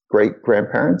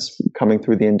grandparents coming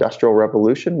through the Industrial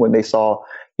Revolution when they saw,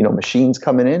 machines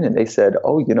coming in and they said,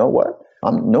 oh, you know what?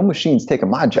 No machine's taking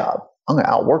my job. I'm going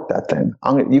to outwork that thing.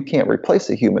 You can't replace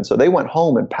a human. So they went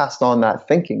home and passed on that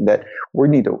thinking that we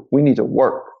need to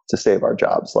work to save our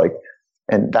jobs.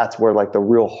 And that's where the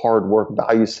real hard work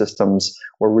value systems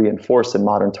were reinforced in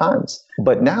modern times.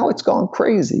 But now it's gone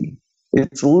crazy.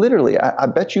 It's literally, I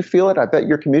bet you feel it. I bet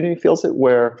your community feels it,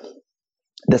 where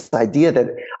this idea that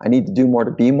I need to do more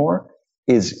to be more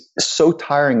is so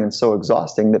tiring and so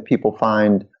exhausting that people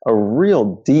find a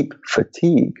real deep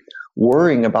fatigue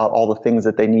worrying about all the things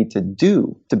that they need to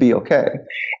do to be okay.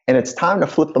 And it's time to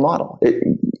flip the model.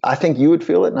 I think you would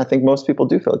feel it, and I think most people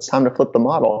do feel it. It's time to flip the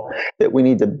model that we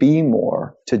need to be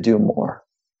more to do more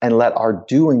and let our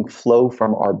doing flow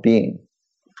from our being.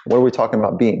 What are we talking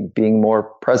about being? Being more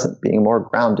present, being more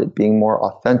grounded, being more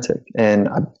authentic. And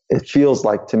it feels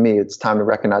like, to me, it's time to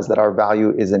recognize that our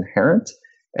value is inherent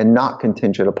and not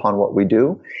contingent upon what we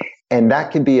do. And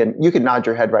that can be, you can nod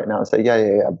your head right now and say,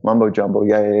 yeah, mumbo jumbo,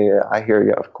 yeah, I hear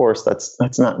you. Of course,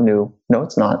 that's not new. No,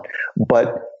 it's not.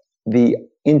 But the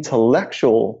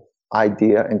intellectual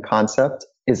idea and concept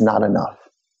is not enough.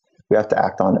 We have to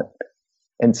act on it.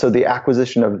 And so the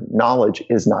acquisition of knowledge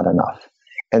is not enough.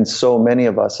 And so many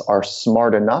of us are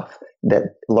smart enough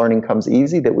that learning comes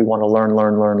easy, that we want to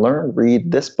learn,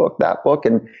 read this book, that book.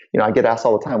 And, I get asked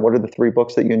all the time, what are the 3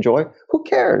 books that you enjoy? Who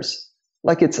cares?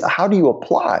 Like, it's how do you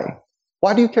apply?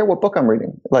 Why do you care what book I'm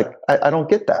reading? Like, I don't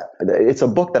get that. It's a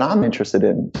book that I'm interested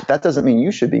in. That doesn't mean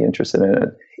you should be interested in it.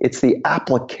 It's the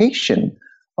application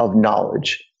of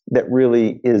knowledge that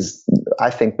really is,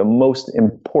 I think, the most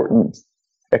important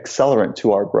accelerant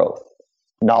to our growth.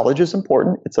 Knowledge is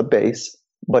important. It's a base,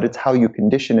 but it's how you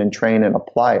condition and train and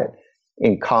apply it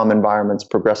in calm environments,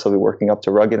 progressively working up to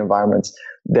rugged environments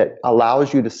that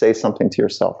allows you to say something to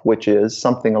yourself, which is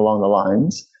something along the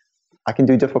lines, I can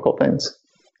do difficult things.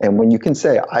 And when you can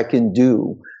say, I can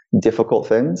do difficult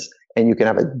things, and you can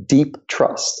have a deep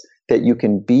trust that you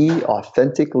can be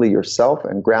authentically yourself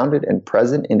and grounded and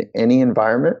present in any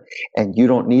environment, and you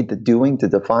don't need the doing to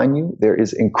define you, there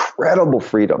is incredible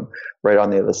freedom right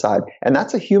on the other side. And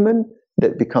that's a human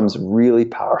that becomes really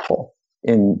powerful.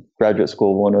 In graduate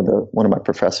school, one of my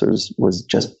professors was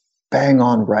just bang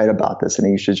on right about this, and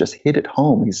he should just hit it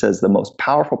home. He says the most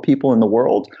powerful people in the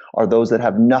world are those that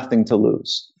have nothing to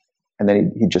lose. And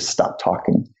then he just stopped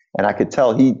talking. And I could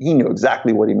tell he knew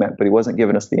exactly what he meant, but he wasn't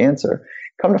giving us the answer.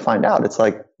 Come to find out, it's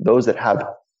like those that have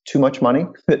too much money,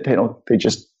 that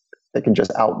they can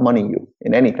just out money you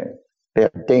in anything.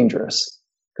 They're dangerous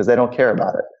because they don't care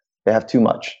about it. They have too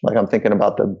much. Like, I'm thinking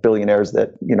about the billionaires that,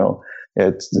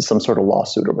 it's some sort of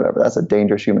lawsuit or whatever. That's a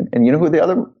dangerous human. And you know who the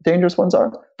other dangerous ones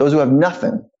are? Those who have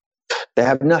nothing. They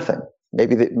have nothing.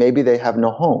 Maybe they have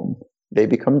no home. They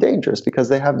become dangerous because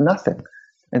they have nothing.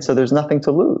 And so there's nothing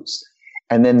to lose.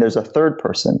 And then there's a third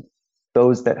person,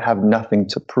 those that have nothing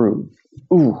to prove.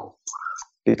 Ooh,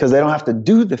 because they don't have to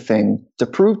do the thing to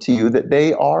prove to you that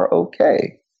they are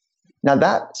okay.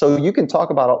 Now so we can talk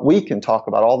about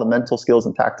all the mental skills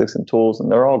and tactics and tools,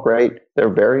 and they're all great.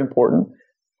 They're very important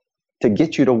to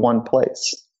get you to one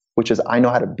place, which is I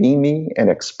know how to be me and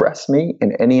express me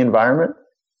in any environment.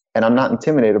 And I'm not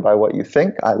intimidated by what you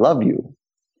think. I love you.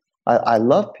 I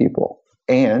love people.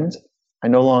 And I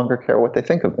no longer care what they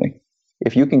think of me.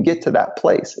 If you can get to that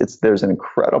place, there's an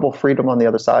incredible freedom on the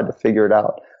other side to figure it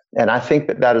out. And I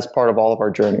think that is part of all of our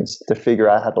journeys, to figure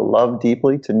out how to love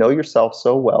deeply, to know yourself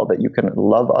so well that you can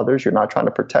love others. You're not trying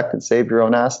to protect and save your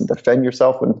own ass and defend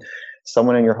yourself when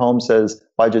someone in your home says,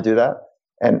 why'd you do that?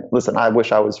 And listen, I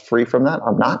wish I was free from that.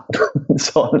 I'm not.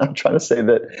 So I'm not trying to say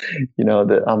that,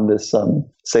 that I'm this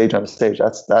sage on stage.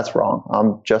 That's wrong.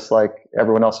 I'm just like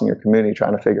everyone else in your community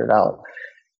trying to figure it out.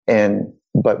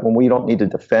 But when we don't need to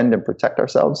defend and protect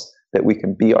ourselves, that we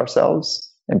can be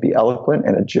ourselves and be eloquent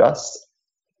and adjust,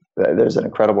 there's an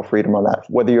incredible freedom on that.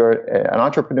 Whether you're an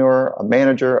entrepreneur, a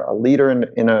manager, a leader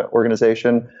in an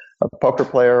organization, a poker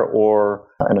player, or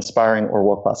an aspiring or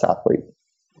world-class athlete,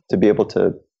 to be able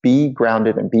to be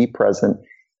grounded and be present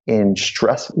in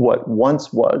what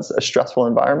once was a stressful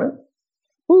environment.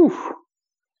 Whew,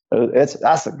 that's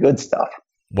the good stuff.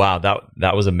 Wow,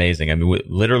 that was amazing. I mean,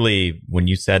 literally, when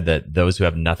you said that those who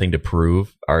have nothing to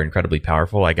prove are incredibly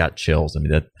powerful, I got chills. I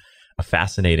mean, that's a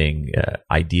fascinating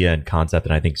idea and concept,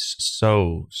 and I think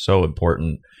so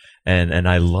important. And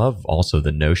I love also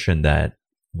the notion that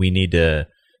we need to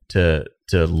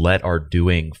let our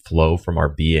doing flow from our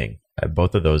being.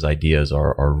 Both of those ideas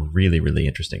are really, really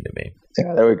interesting to me.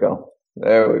 Yeah, there we go.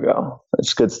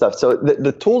 That's good stuff. So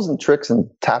the tools and tricks and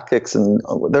tactics, and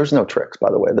there's no tricks, by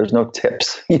the way. There's no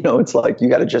tips. It's like you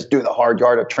got to just do the hard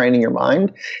yard of training your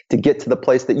mind to get to the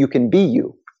place that you can be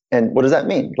you. And what does that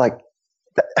mean? Like,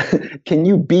 can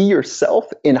you be yourself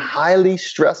in highly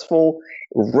stressful,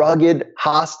 rugged,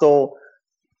 hostile,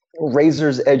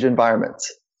 razor's edge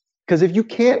environments? Because if you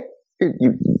can't,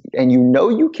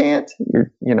 you can't,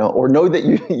 or know that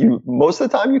you most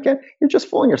of the time you can't, you're just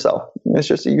fooling yourself. It's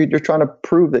just you're trying to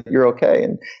prove that you're okay,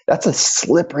 and that's a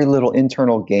slippery little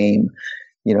internal game,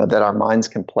 that our minds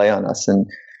can play on us. And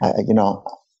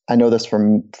I know this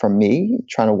from me,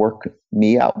 trying to work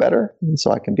me out better,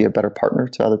 so I can be a better partner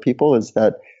to other people. Is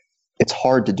that it's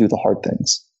hard to do the hard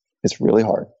things. It's really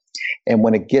hard. And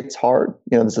when it gets hard,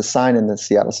 there's a sign in the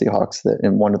Seattle Seahawks that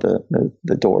in one of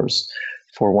the doors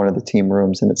for one of the team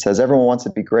rooms, and it says everyone wants to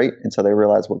be great until they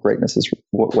realize what greatness is,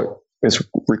 what is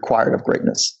required of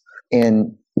greatness.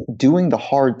 And doing the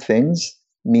hard things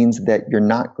means that you're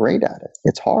not great at it.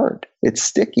 It's hard. It's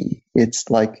sticky. It's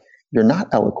like you're not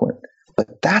eloquent.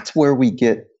 But that's where we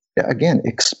get, again,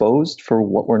 exposed for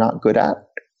what we're not good at.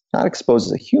 not exposed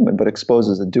as a human, but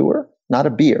exposed as a doer, not a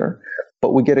beer,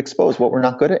 but we get exposed what we're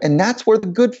not good at. And that's where the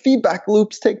good feedback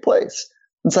loops take place.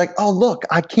 It's like, oh, look,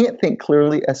 I can't think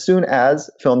clearly as soon as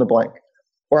fill in the blank.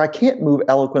 Or I can't move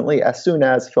eloquently as soon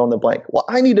as fill in the blank. Well,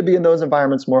 I need to be in those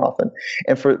environments more often.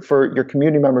 And for your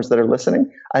community members that are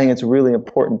listening, I think it's really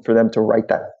important for them to write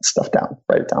that stuff down.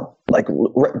 Write it down. Like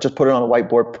just put it on a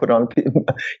whiteboard, put it on, put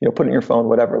it in your phone,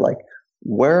 whatever. Like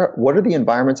what are the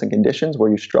environments and conditions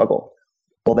where you struggle?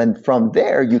 Well, then from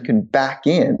there, you can back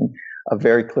in a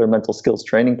very clear mental skills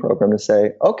training program to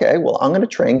say, okay, well, I'm going to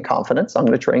train confidence. I'm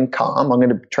going to train calm. I'm going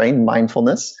to train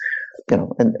mindfulness.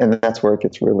 And that's where it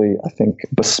gets really, I think,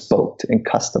 bespoke and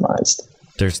customized.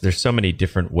 There's so many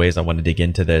different ways I want to dig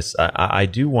into this. I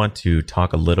do want to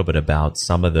talk a little bit about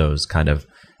some of those kind of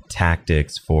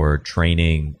tactics for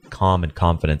training calm and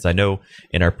confidence. I know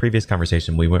in our previous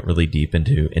conversation, we went really deep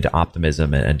into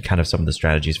optimism and kind of some of the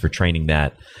strategies for training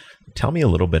that. Tell me a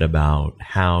little bit about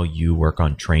how you work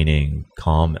on training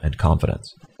calm and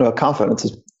confidence. Well, confidence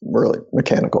is really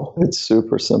mechanical. It's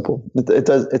super simple.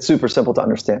 It's super simple to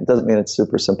understand. It doesn't mean it's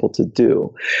super simple to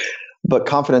do. But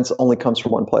confidence only comes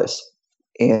from one place.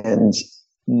 And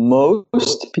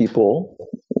most people,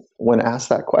 when asked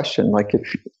that question, like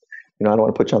if, I don't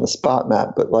want to put you on the spot, Matt,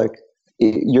 but like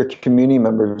your community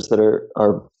members that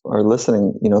are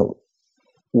listening,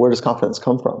 where does confidence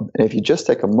come from? And if you just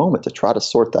take a moment to try to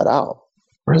sort that out,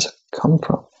 where does it come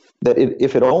from? That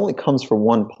if it only comes from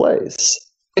one place,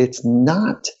 it's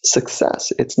not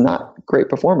success. It's not great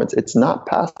performance. It's not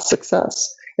past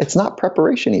success. It's not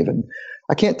preparation even.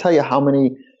 I can't tell you how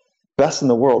many best in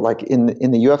the world, like in the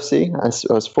UFC,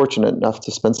 I was fortunate enough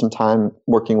to spend some time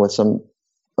working with some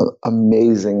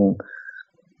amazing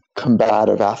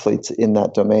combative athletes in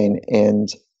that domain, and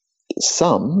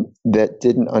some that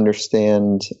didn't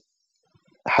understand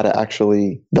how to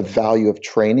actually the value of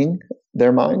training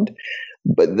their mind,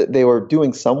 but they were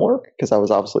doing some work because I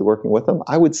was obviously working with them.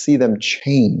 I would see them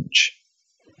change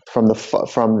from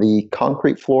the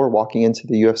concrete floor walking into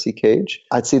the UFC cage.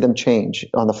 I'd see them change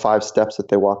on the 5 steps that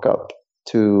they walk up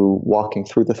to walking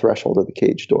through the threshold of the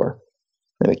cage door.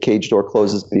 And the cage door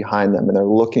closes behind them, and they're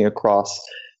looking across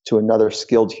to another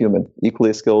skilled human,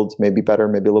 equally skilled, maybe better,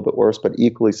 maybe a little bit worse, but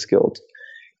equally skilled.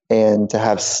 And to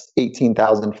have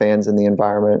 18,000 fans in the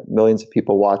environment, millions of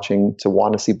people watching, to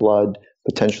want to see blood,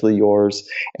 potentially yours,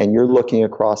 and you're looking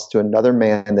across to another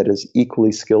man that is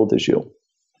equally skilled as you.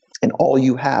 And all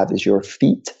you have is your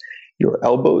feet, your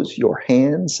elbows, your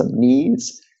hands, some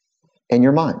knees, and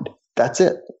your mind. That's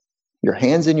it. Your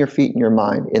hands and your feet and your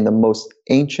mind in the most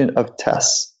ancient of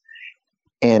tests.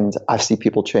 And I see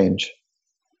people change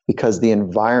because the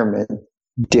environment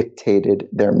dictated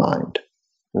their mind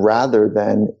rather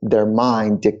than their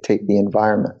mind dictate the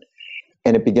environment.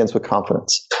 And it begins with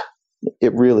confidence.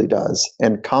 It really does.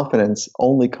 And confidence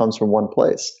only comes from one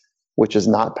place, which is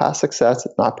not past success.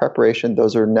 It's not preparation.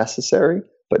 Those are necessary,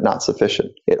 but not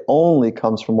sufficient. It only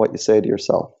comes from what you say to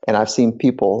yourself. And I've seen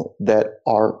people that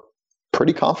are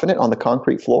pretty confident on the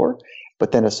concrete floor,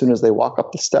 but then as soon as they walk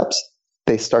up the steps,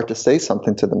 they start to say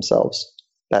something to themselves.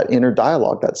 That inner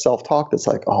dialogue, that self-talk that's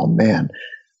like, oh man,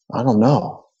 I don't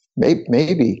know.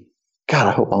 Maybe, God,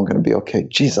 I hope I'm going to be okay.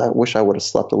 Geez, I wish I would have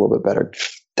slept a little bit better.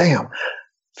 Damn,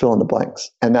 fill in the blanks.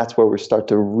 And that's where we start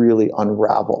to really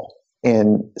unravel.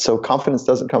 And so confidence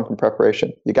doesn't come from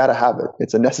preparation. You got to have it.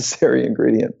 It's a necessary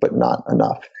ingredient, but not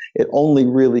enough. It only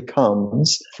really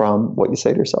comes from what you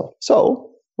say to yourself. So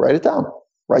write it down.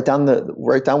 Write down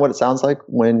what it sounds like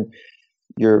when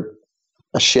you're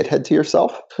a shithead to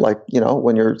yourself. Like,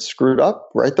 when you're screwed up,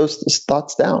 write those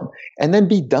thoughts down and then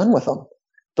be done with them.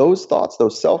 Those thoughts,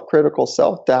 those self-critical,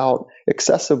 self-doubt,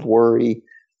 excessive worry,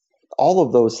 all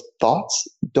of those thoughts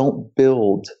don't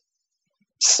build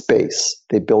space.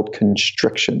 They build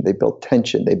constriction. They build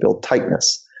tension. They build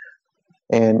tightness.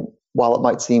 And while it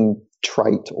might seem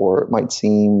trite or it might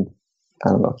seem,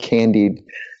 candied,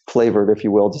 flavored, if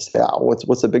you will, just say,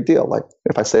 what's the big deal? Like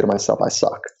if I say to myself, I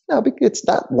suck. No, it's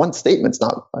not, one statement's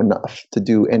not enough to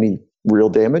do any real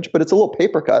damage, but it's a little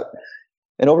paper cut.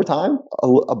 And over time,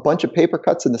 a bunch of paper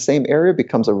cuts in the same area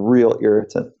becomes a real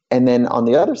irritant. And then on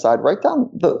the other side, write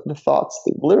down the thoughts,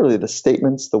 literally the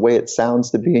statements, the way it sounds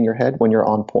to be in your head when you're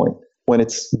on point, when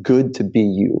it's good to be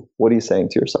you. What are you saying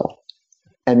to yourself?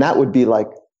 And that would be like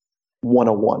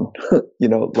 101,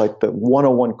 like the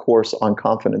 101 course on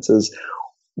confidence is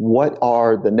what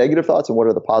are the negative thoughts and what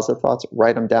are the positive thoughts?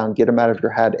 Write them down, get them out of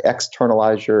your head,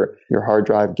 externalize your hard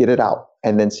drive, get it out.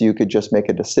 And then so you could just make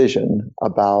a decision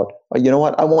about, you know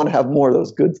what, I want to have more of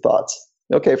those good thoughts.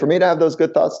 Okay, for me to have those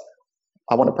good thoughts,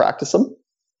 I want to practice them.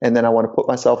 And then I want to put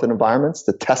myself in environments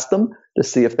to test them to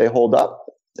see if they hold up.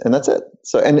 And that's it.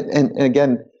 So, and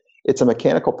again, it's a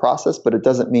mechanical process, but it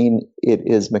doesn't mean it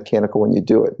is mechanical when you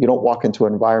do it. You don't walk into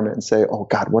an environment and say, oh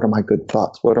God, what are my good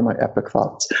thoughts? What are my epic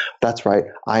thoughts? That's right,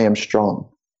 I am strong.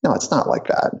 No, it's not like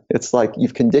that. It's like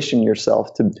you've conditioned yourself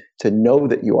to know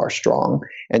that you are strong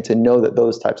and to know that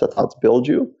those types of thoughts build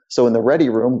you. So in the ready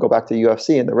room, go back to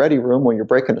UFC, in the ready room, when you're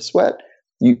breaking a sweat,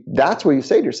 that's where you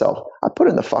say to yourself, I put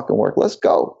in the fucking work, let's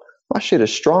go. My shit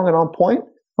is strong and on point.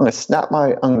 I'm gonna snap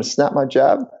my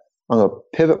jab. I'm going to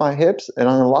pivot my hips and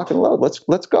I'm going to lock and load.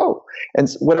 Let's go. And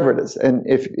whatever it is. And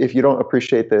if you don't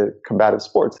appreciate the combative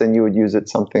sports, then you would use it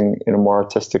something in a more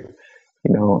artistic,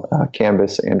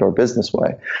 canvas and or business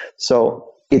way.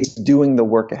 So it's doing the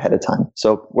work ahead of time.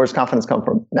 So where's confidence come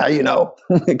from? Now you know.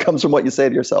 It comes from what you say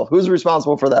to yourself. Who's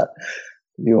responsible for that?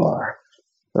 You are.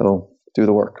 So do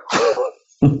the work.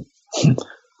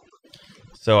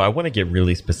 So I want to get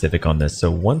really specific on this.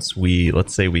 So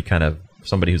let's say we kind of,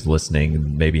 somebody who's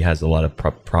listening maybe has a lot of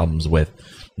problems with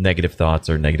negative thoughts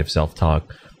or negative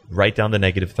self-talk, write down the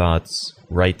negative thoughts,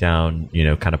 write down,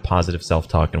 kind of positive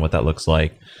self-talk and what that looks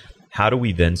like. How do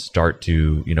we then start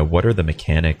to, what are the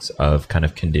mechanics of kind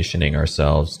of conditioning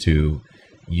ourselves to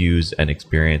use and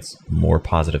experience more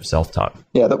positive self-talk?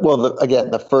 Yeah,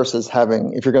 again, the first is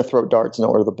if you're going to throw darts, know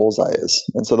where the bullseye is.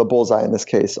 And so the bullseye in this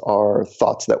case are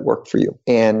thoughts that work for you.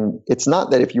 And it's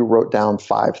not that if you wrote down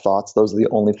 5 thoughts, those are the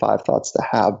only 5 thoughts to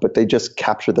have, but they just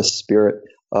capture the spirit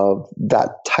of that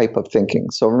type of thinking.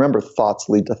 So remember, thoughts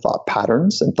lead to thought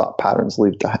patterns, and thought patterns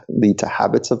lead to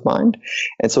habits of mind.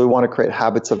 And so we want to create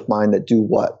habits of mind that do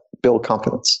what? Build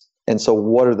confidence. And so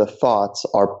what are the thoughts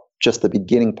are just the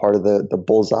beginning part of the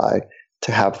bullseye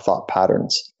to have thought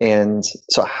patterns. And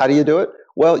so how do you do it?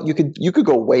 Well, you could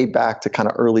go way back to kind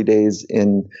of early days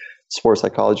in sports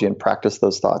psychology and practice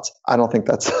those thoughts. I don't think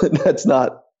that's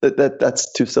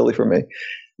too silly for me.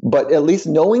 But at least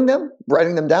knowing them,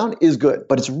 writing them down is good.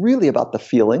 But it's really about the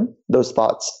feeling. Those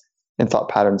thoughts and thought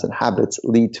patterns and habits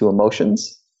lead to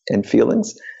emotions and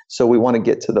feelings. So we want to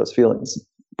get to those feelings.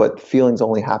 But feelings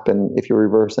only happen if you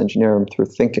reverse engineer them through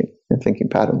thinking and thinking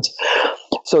patterns.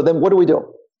 So then what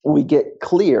do? We get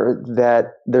clear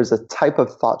that there's a type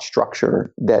of thought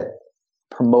structure that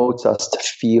promotes us to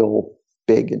feel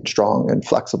big and strong and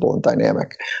flexible and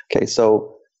dynamic. Okay,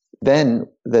 so then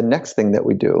the next thing that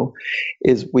we do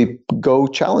is we go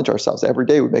challenge ourselves. Every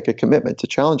day we make a commitment to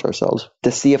challenge ourselves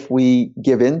to see if we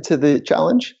give in to the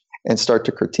challenge and start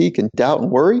to critique and doubt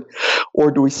and worry,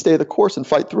 or do we stay the course and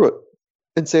fight through it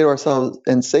and say to ourselves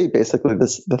and say basically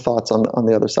the thoughts on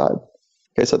the other side.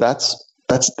 Okay, so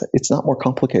it's not more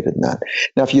complicated than that.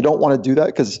 Now, if you don't want to do that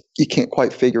because you can't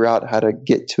quite figure out how to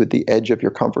get to the edge of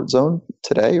your comfort zone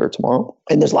today or tomorrow,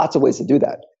 and there's lots of ways to do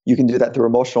that. You can do that through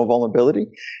emotional vulnerability,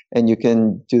 and you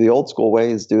can do the old school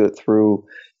ways, do it through,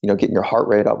 getting your heart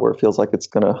rate up where it feels like it's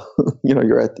gonna,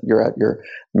 you're at your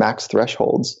max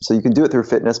thresholds. So you can do it through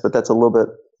fitness, but that's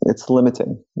it's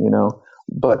limiting,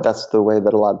 but that's the way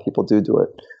that a lot of people do it.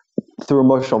 Through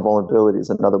emotional vulnerability is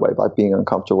another way, by being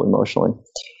uncomfortable emotionally.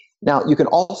 Now, you can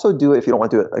also do it, if you don't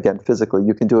want to do it, again, physically,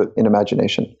 you can do it in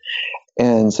imagination.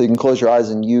 And so you can close your eyes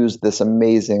and use this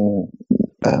amazing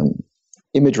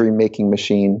imagery-making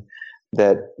machine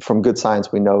that, from good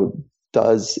science, we know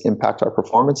does impact our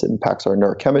performance. It impacts our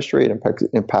neurochemistry. It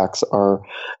impacts our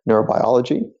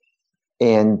neurobiology.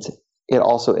 And it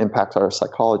also impacts our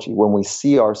psychology when we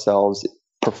see ourselves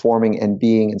performing and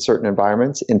being in certain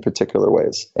environments in particular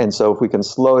ways. And so if we can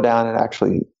slow down and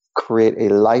actually create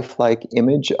a lifelike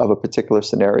image of a particular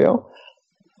scenario,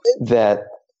 that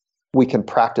we can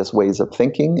practice ways of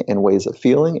thinking and ways of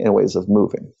feeling and ways of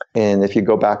moving. And if you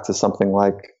go back to something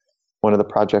like one of the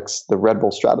projects, the Red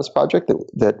Bull Stratus project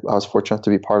that I was fortunate to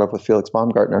be part of with Felix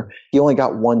Baumgartner, he only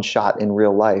got one shot in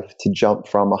real life to jump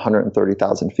from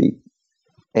 130,000 feet.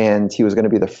 And he was going to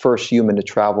be the first human to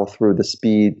travel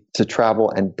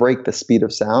and break the speed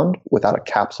of sound without a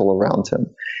capsule around him.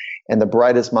 And the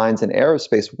brightest minds in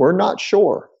aerospace were not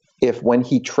sure if, when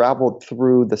he traveled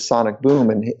through the sonic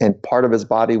boom and part of his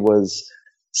body was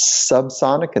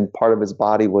subsonic and part of his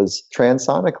body was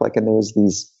transonic, and there was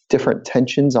these different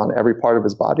tensions on every part of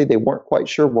his body, they weren't quite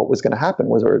sure what was going to happen.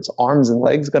 Was his arms and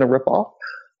legs going to rip off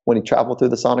when he traveled through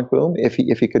the sonic boom, if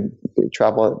he could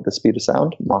travel at the speed of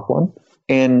sound, Mach 1?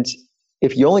 And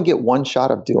if you only get one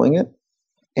shot of doing it,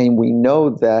 and we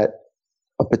know that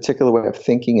a particular way of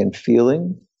thinking and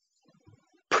feeling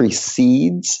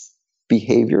precedes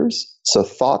behaviors, so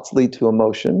thoughts lead to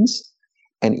emotions,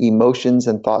 and emotions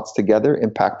and thoughts together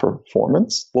impact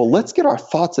performance. Well, let's get our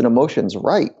thoughts and emotions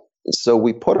right. So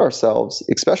we put ourselves,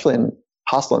 especially in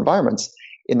hostile environments,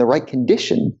 in the right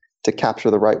condition to capture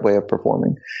the right way of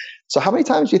performing. So how many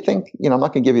times do you think, I'm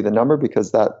not going to give you the number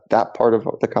because that part of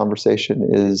the conversation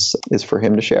is for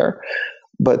him to share.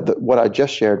 But what I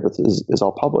just shared with is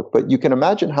all public. But you can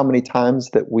imagine how many times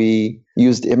that we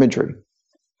used imagery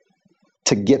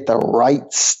to get the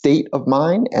right state of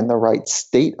mind and the right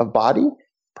state of body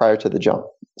prior to the jump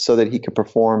so that he could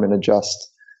perform and adjust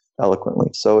eloquently.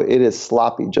 So it is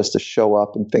sloppy just to show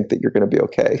up and think that you're going to be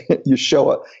okay. You show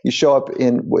up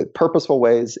with purposeful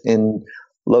ways in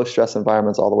low stress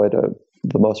environments all the way to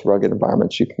the most rugged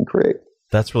environments you can create.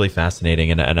 That's really fascinating.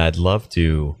 And I'd love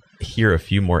to hear a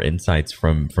few more insights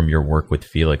from your work with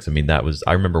Felix. I mean,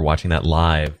 I remember watching that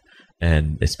live,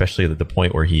 and especially at the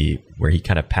point where he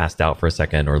kind of passed out for a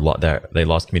second, or they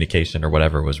lost communication or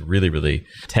whatever, was really, really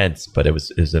tense, but it was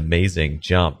an amazing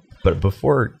jump. But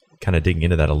before kind of digging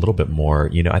into that a little bit more,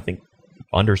 I think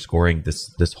underscoring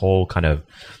this whole kind of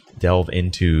delve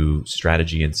into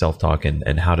strategy and self-talk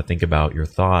and how to think about your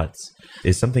thoughts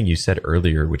is something you said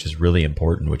earlier, which is really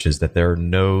important, which is that there are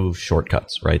no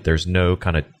shortcuts, right? There's no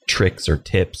kind of tricks or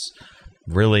tips.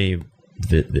 Really,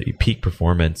 the peak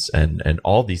performance and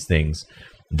all these things,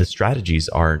 the strategies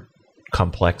aren't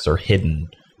complex or hidden.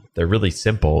 They're really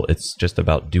simple. It's just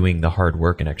about doing the hard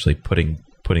work and actually putting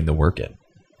the work in.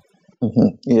 Mm-hmm.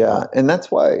 Yeah. And that's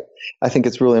why I think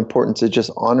it's really important to just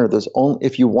honor those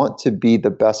if you want to be the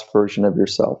best version of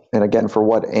yourself. And again, for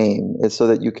what aim? It's so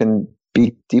that you can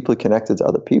be deeply connected to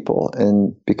other people.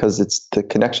 And because it's the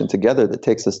connection together that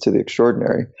takes us to the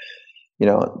extraordinary,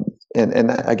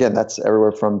 and again, that's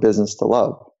everywhere from business to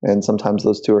love. And sometimes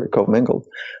those two are commingled.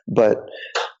 But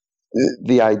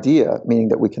the idea, meaning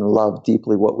that we can love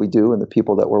deeply what we do and the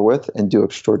people that we're with and do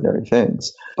extraordinary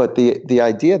things. But the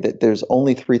idea that there's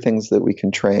only three things that we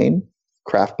can train: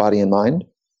 craft, body, and mind.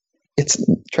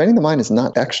 Training the mind is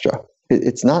not extra.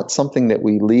 It's not something that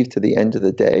we leave to the end of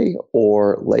the day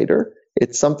or later.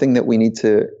 It's something that we need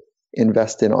to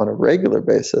invest in on a regular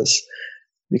basis.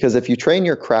 Because if you train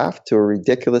your craft to a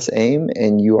ridiculous aim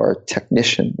and you are a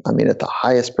technician, at the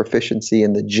highest proficiency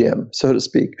in the gym, so to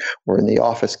speak, or in the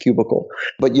office cubicle,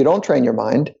 but you don't train your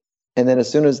mind, and then as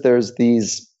soon as there's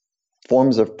these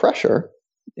forms of pressure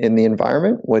in the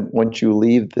environment, once you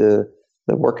leave the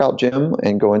workout gym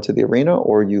and go into the arena,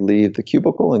 or you leave the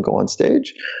cubicle and go on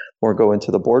stage, or go into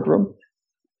the boardroom,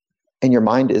 and your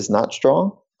mind is not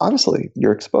strong, obviously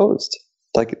you're exposed.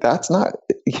 Like that's not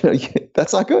good.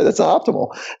 That's not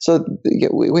optimal. So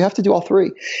we have to do all three.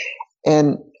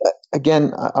 And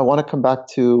again, I want to come back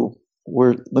to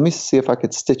let me see if I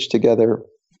could stitch together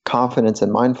confidence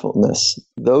and mindfulness.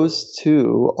 Those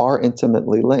two are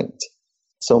intimately linked.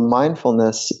 So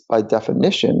mindfulness, by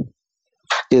definition,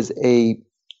 is a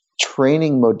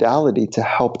training modality to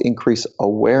help increase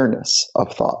awareness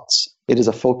of thoughts. It is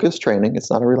a focused training.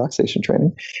 It's not a relaxation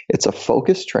training. It's a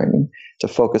focused training to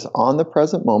focus on the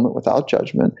present moment without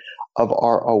judgment of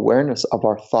our awareness of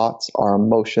our thoughts, our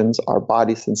emotions, our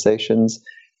body sensations,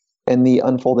 and the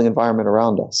unfolding environment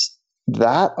around us.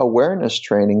 That awareness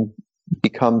training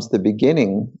becomes the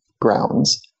beginning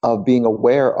grounds of being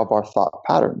aware of our thought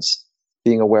patterns,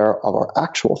 being aware of our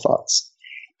actual thoughts.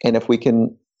 And if we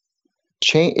can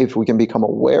become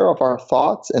aware of our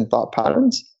thoughts and thought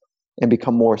patterns, and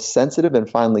become more sensitive and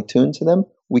finely tuned to them,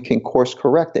 we can course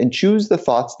correct and choose the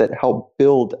thoughts that help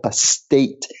build a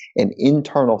state, an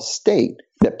internal state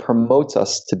that promotes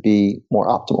us to be more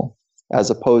optimal, as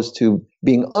opposed to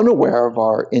being unaware of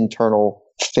our internal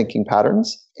thinking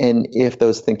patterns. And if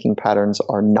those thinking patterns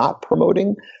are not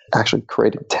promoting, actually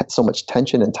creating so much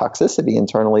tension and toxicity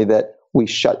internally that we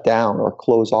shut down or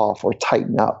close off or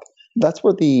tighten up. That's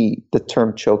where the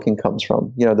term choking comes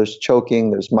from. There's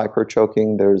choking, there's micro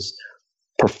choking, there's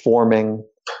performing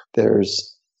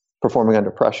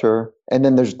under pressure, and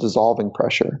then there's dissolving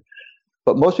pressure.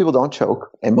 But most people don't choke,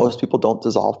 and most people don't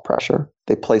dissolve pressure.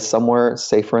 They play somewhere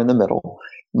safer in the middle.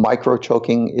 Micro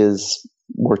choking is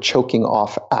we're choking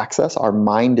off access. Our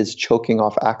mind is choking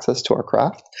off access to our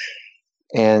craft.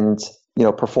 And,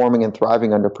 performing and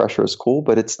thriving under pressure is cool,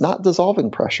 but it's not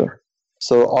dissolving pressure.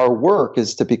 So our work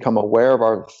is to become aware of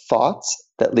our thoughts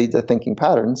that lead to thinking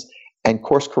patterns and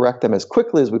course correct them as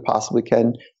quickly as we possibly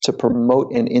can to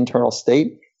promote an internal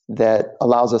state that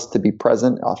allows us to be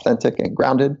present, authentic, and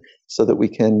grounded so that we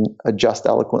can adjust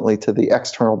eloquently to the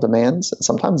external demands and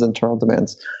sometimes internal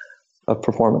demands of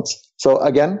performance. So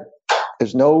again,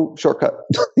 there's no shortcut.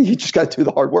 You just got to do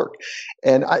the hard work.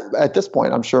 And at this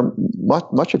point, I'm sure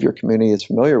much of your community is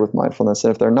familiar with mindfulness.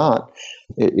 And if they're not,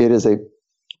 it is a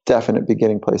definite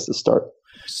beginning place to start.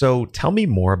 So tell me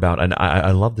more about, and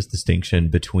I love this distinction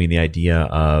between the idea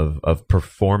of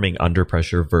performing under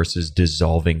pressure versus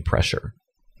dissolving pressure.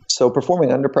 So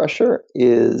performing under pressure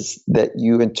is that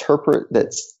you interpret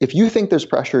that if you think there's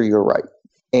pressure, you're right.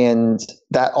 And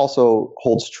that also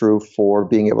holds true for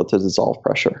being able to dissolve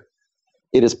pressure.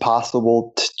 It is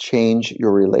possible to change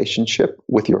your relationship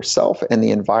with yourself and the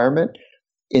environment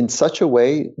in such a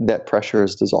way that pressure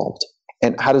is dissolved.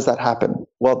 And how does that happen?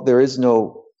 Well,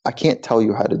 I can't tell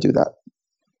you how to do that.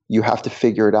 You have to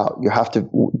figure it out. You have to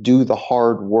do the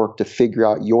hard work to figure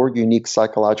out your unique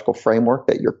psychological framework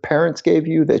that your parents gave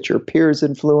you, that your peers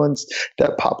influenced,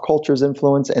 that pop culture's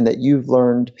influenced, and that you've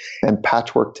learned and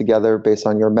patchwork together based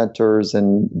on your mentors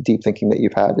and deep thinking that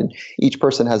you've had. And each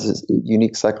person has a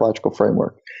unique psychological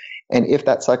framework. And if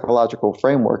that psychological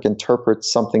framework interprets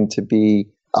something to be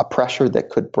a pressure that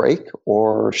could break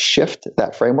or shift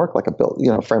that framework like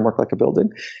framework like a building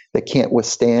that can't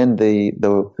withstand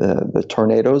the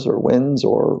tornadoes or winds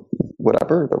or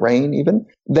whatever, the rain even,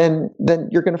 then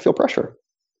you're going to feel pressure.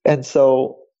 And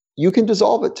so you can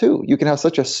dissolve it too. You can have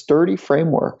such a sturdy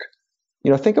framework.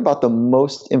 Think about the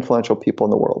most influential people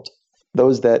in the world,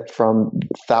 those that from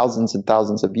thousands and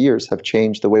thousands of years have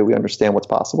changed the way we understand what's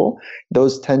possible.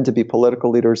 Those tend to be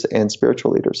political leaders and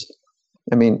spiritual leaders.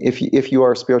 I mean, if you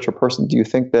are a spiritual person, do you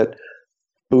think that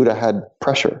Buddha had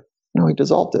pressure? No, he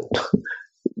dissolved it.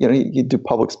 He'd do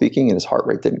public speaking and his heart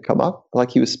rate didn't come up.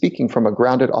 Like he was speaking from a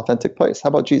grounded, authentic place. How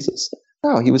about Jesus?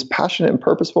 No, he was passionate and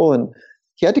purposeful, and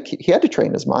he had to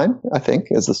train his mind, I think,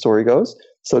 as the story goes.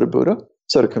 So did Buddha,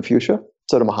 so did Confucius,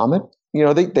 so did Muhammad.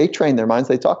 They trained their minds.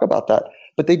 They talk about that.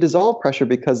 But they dissolved pressure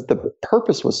because the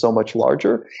purpose was so much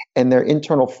larger and their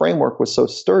internal framework was so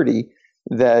sturdy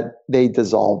that they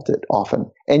dissolved it often.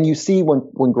 And you see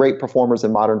when great performers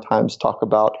in modern times talk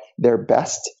about their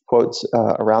best, quotes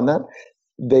around that,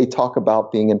 they talk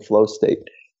about being in flow state.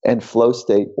 And flow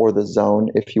state, or the zone,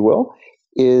 if you will,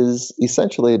 is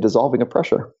essentially a dissolving of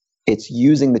pressure. It's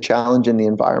using the challenge in the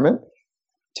environment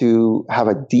to have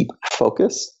a deep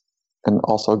focus. And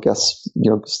also,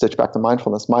 stitch back to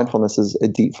mindfulness. Mindfulness is a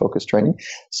deep focus training.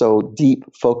 So deep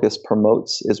focus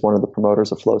is one of the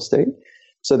promoters of flow state.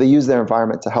 So they use their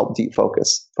environment to help deep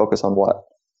focus. Focus on what?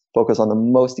 Focus on the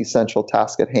most essential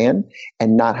task at hand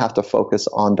and not have to focus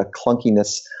on the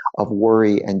clunkiness of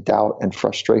worry and doubt and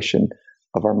frustration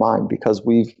of our mind, because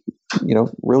we've,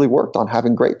 really worked on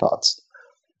having great thoughts.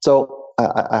 So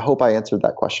I hope I answered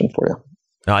that question for you.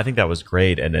 No, I think that was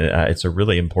great. And it's a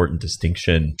really important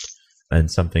distinction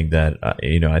and something that,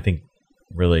 I think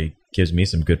really gives me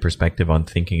some good perspective on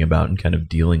thinking about and kind of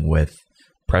dealing with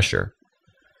pressure.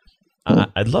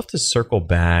 I'd love to circle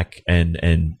back and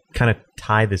kind of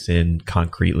tie this in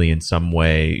concretely in some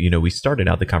way. We started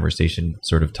out the conversation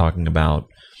sort of talking about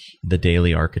the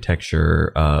daily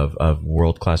architecture of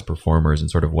world-class performers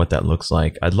and sort of what that looks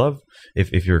like. I'd love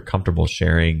if you're comfortable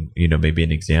sharing, maybe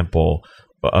an example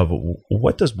of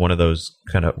what does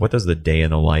the day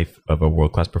in the life of a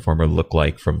world-class performer look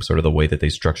like from sort of the way that they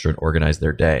structure and organize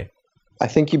their day? I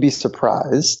think you'd be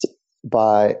surprised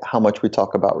by how much we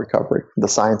talk about recovery, the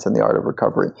science and the art of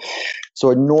recovery.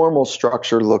 So a normal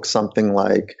structure looks something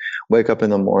like wake up in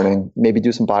the morning, maybe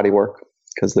do some body work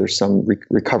because there's some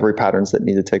recovery patterns that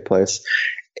need to take place.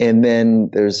 And then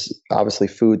there's obviously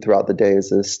food throughout the day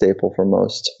is a staple for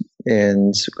most,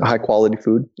 and high quality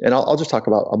food. And I'll just talk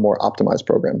about a more optimized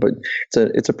program, but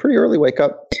it's a pretty early wake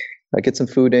up. Get some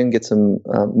food in, get some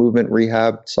movement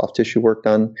rehab, soft tissue work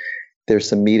done. There's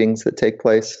some meetings that take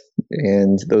place,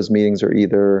 and those meetings are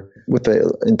either with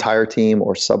the entire team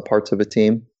or subparts of a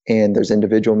team. And there's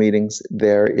individual meetings.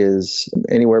 There is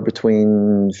anywhere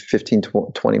between 15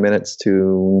 to 20 minutes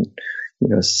to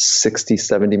 60,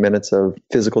 70 minutes of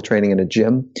physical training in a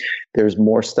gym. There's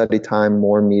more study time,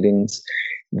 more meetings.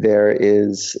 There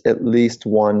is at least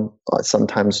one,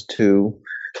 sometimes two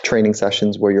training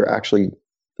sessions where you're actually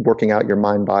working out your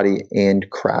mind, body, and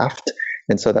craft.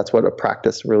 And so that's what a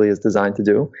practice really is designed to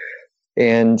do.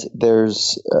 And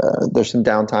there's some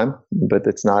downtime, but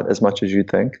it's not as much as you'd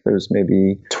think. There's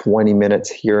maybe 20 minutes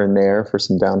here and there for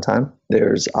some downtime.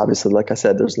 There's obviously, like I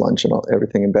said, there's lunch and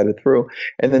everything embedded through.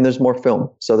 And then there's more film.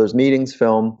 So there's meetings,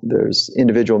 film, there's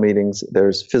individual meetings,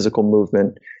 there's physical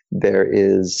movement, there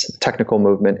is technical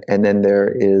movement, and then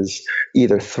there is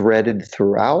either threaded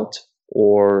throughout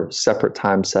or separate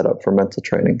time set up for mental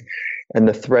training. And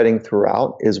the threading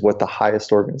throughout is what the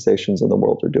highest organizations in the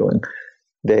world are doing.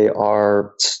 They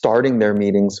are starting their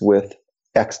meetings with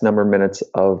X number of minutes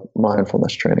of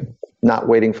mindfulness training, not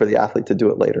waiting for the athlete to do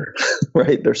it later,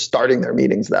 right? They're starting their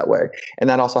meetings that way. And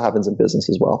that also happens in business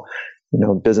as well.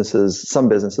 Some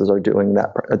businesses are doing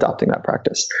that, adopting that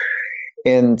practice.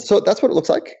 And so that's what it looks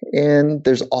like. And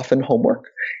there's often homework,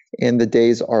 and the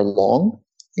days are long.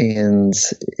 And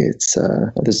it's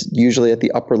there's usually at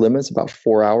the upper limits about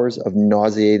 4 hours of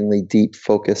nauseatingly deep,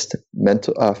 focused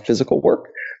mental, physical work.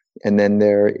 And then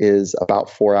there is about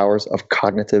 4 hours of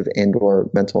cognitive and or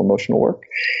mental emotional work.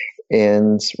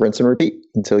 And rinse and repeat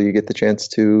until you get the chance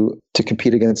to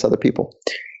compete against other people.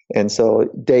 And so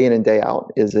day in and day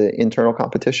out is an internal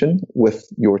competition with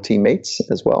your teammates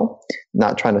as well,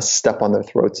 not trying to step on their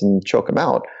throats and choke them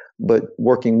out, but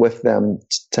working with them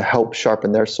to help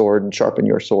sharpen their sword and sharpen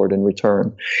your sword in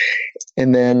return.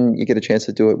 And then you get a chance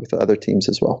to do it with other teams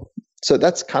as well. So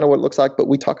that's kind of what it looks like. But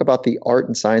we talk about the art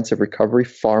and science of recovery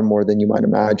far more than you might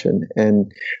imagine.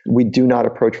 And we do not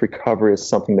approach recovery as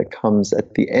something that comes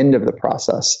at the end of the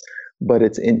process, but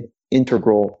it's an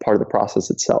integral part of the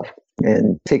process itself.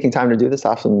 And taking time to do this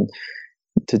often,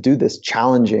 to do this is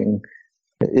challenging,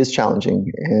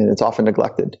 and it's often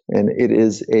neglected. And it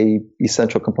is a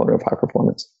essential component of high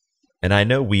performance. And I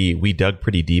know we dug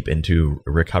pretty deep into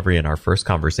recovery in our first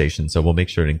conversation, so we'll make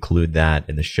sure to include that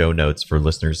in the show notes for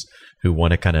listeners who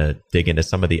want to kind of dig into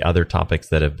some of the other topics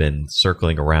that have been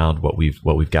circling around what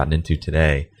we've gotten into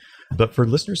today. But for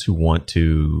listeners who want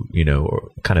to,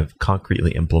 kind of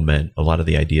concretely implement a lot of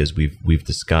the ideas we've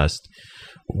discussed,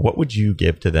 what would you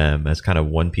give to them as kind of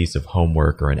one piece of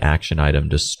homework or an action item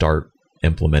to start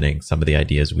implementing some of the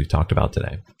ideas we've talked about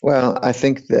today? Well, I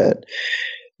think that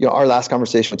our last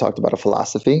conversation, we talked about a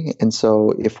philosophy. And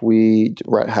so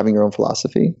having your own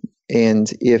philosophy,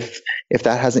 and if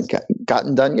that hasn't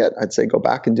gotten done yet, I'd say go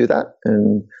back and do that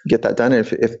and get that done. And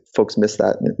if folks miss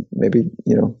that, maybe,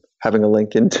 having a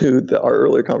link into our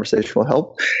earlier conversation will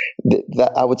help.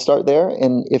 That I would start there.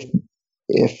 And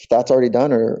if that's already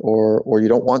done or you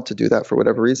don't want to do that for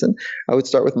whatever reason, I would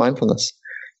start with mindfulness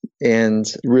and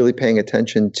really paying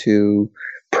attention to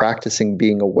practicing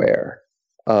being aware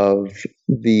of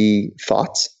the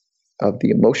thoughts, of the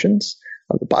emotions,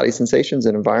 of the body sensations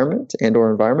and environment.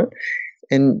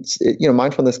 And,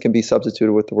 mindfulness can be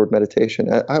substituted with the word meditation.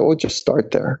 I would just start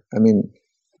there. I mean,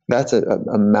 that's a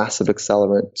massive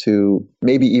accelerant to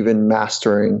maybe even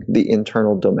mastering the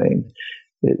internal domain.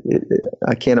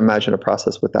 I can't imagine a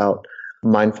process without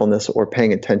mindfulness or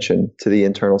paying attention to the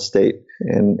internal state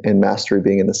and mastery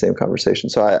being in the same conversation.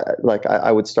 So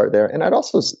I would start there. And I'd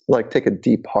also take a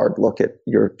deep, hard look at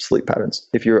your sleep patterns.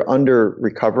 If you're under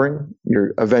recovering,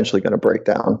 you're eventually going to break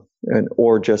down,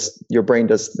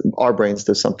 our brains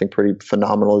do something pretty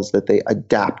phenomenal, is that they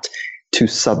adapt to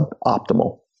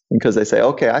suboptimal, because they say,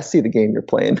 okay, I see the game you're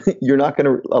playing. You're not going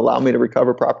to allow me to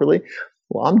recover properly.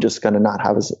 Well, I'm just going to not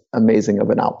have as amazing of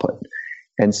an output.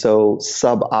 And so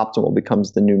suboptimal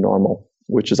becomes the new normal,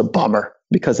 which is a bummer,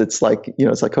 because it's like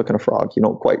cooking a frog. You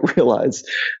don't quite realize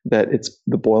that it's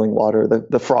the boiling water.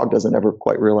 The frog doesn't ever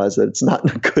quite realize that it's not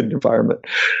in a good environment.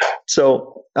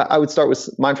 So I would start with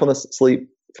mindfulness, sleep,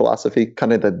 philosophy,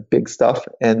 kind of the big stuff.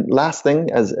 And last thing,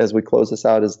 as we close this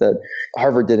out, is that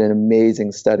Harvard did an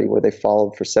amazing study where they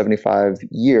followed for 75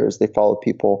 years. They followed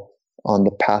people on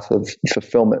the path of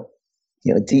fulfillment,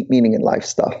 deep meaning in life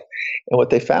stuff. And what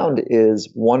they found is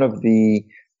one of the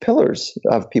pillars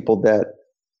of people that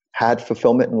had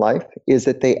fulfillment in life is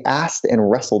that they asked and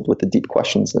wrestled with the deep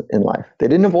questions in life. They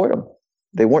didn't avoid them.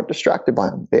 They weren't distracted by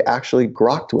them. They actually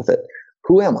grokked with it.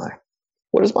 Who am I?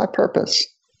 What is my purpose?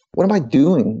 What am I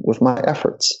doing with my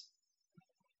efforts?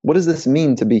 What does this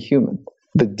mean to be human?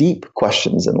 The deep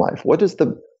questions in life. What is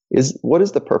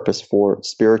the purpose for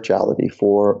spirituality,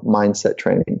 for mindset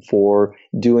training, for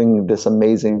doing this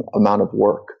amazing amount of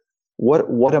work?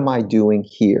 What am I doing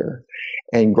here?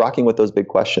 And grokking with those big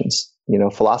questions.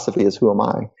 Philosophy is, who am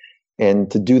I? And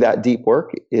to do that deep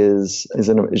work is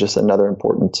just another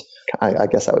important, I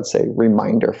guess I would say,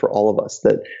 reminder for all of us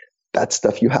that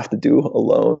stuff you have to do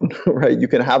alone, right? You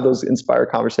can have those inspired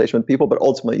conversations with people, but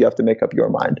ultimately you have to make up your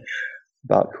mind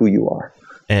about who you are.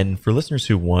 And for listeners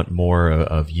who want more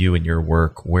of you and your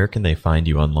work, where can they find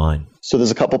you online? So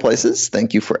there's a couple places.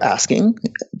 Thank you for asking.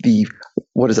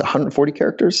 140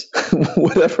 characters?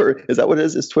 Whatever. Is that what it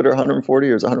is? Is Twitter 140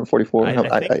 or is it 144?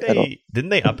 I think didn't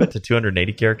they up it to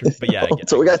 280 characters? But yeah.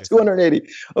 So we got 280.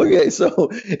 Okay. So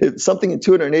if something in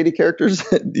 280 characters,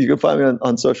 you can find me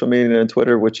on social media and on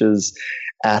Twitter, which is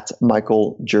at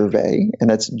Michael Gervais, and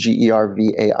that's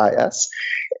Gervais.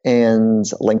 And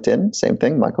LinkedIn, same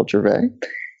thing, Michael Gervais.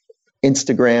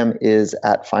 Instagram is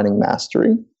at Finding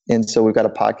Mastery. And so we've got a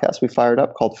podcast we fired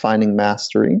up called Finding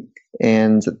Mastery.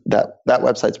 And that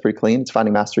website's pretty clean. It's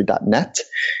findingmastery.net.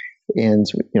 And,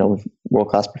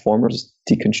 world-class performers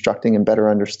deconstructing and better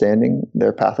understanding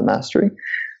their path of mastery.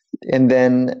 And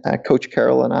then Coach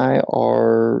Carol and I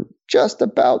are just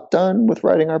about done with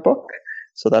writing our book.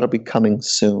 So that'll be coming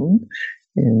soon.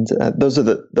 And those are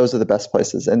the best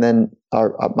places. And then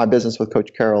my business with Coach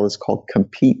Carroll is called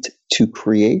Compete to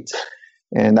Create.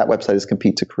 And that website is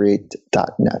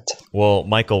competetocreate.net. Well,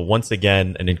 Michael, once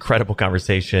again, an incredible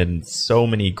conversation. So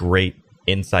many great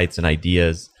insights and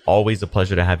ideas. Always a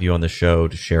pleasure to have you on the show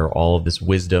to share all of this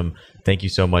wisdom. Thank you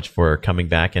so much for coming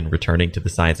back and returning to the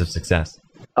Science of Success.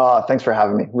 Thanks for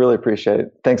having me. Really appreciate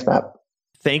it. Thanks, Matt.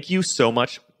 Thank you so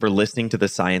much for listening to the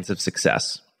Science of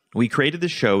Success. We created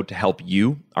this show to help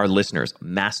you, our listeners,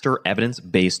 master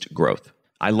evidence-based growth.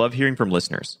 I love hearing from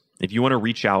listeners. If you want to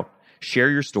reach out, share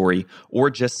your story, or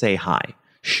just say hi,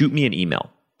 shoot me an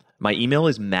email. My email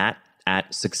is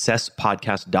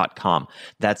matt@successpodcast.com.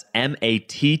 That's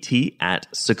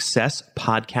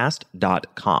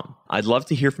matt@successpodcast.com. I'd love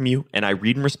to hear from you, and I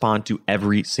read and respond to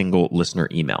every single listener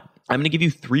email. I'm going to give you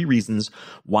 3 reasons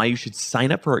why you should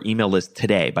sign up for our email list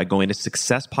today by going to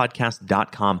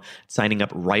successpodcast.com, signing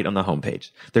up right on the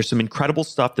homepage. There's some incredible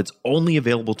stuff that's only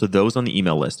available to those on the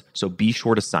email list, so be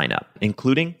sure to sign up,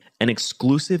 including an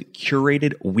exclusive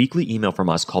curated weekly email from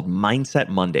us called Mindset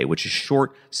Monday, which is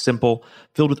short, simple,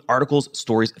 filled with articles,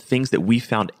 stories, things that we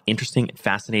found interesting and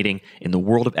fascinating in the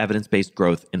world of evidence-based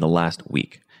growth in the last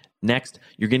week. Next,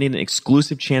 you're getting an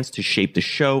exclusive chance to shape the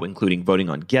show, including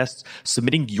voting on guests,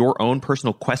 submitting your own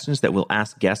personal questions that we'll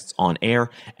ask guests on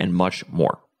air, and much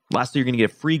more. Lastly, you're going to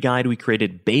get a free guide we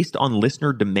created based on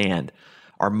listener demand,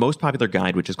 our most popular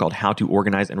guide, which is called How to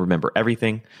Organize and Remember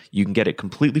Everything. You can get it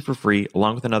completely for free,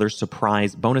 along with another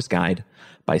surprise bonus guide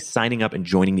by signing up and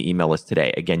joining the email list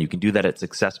today. Again, you can do that at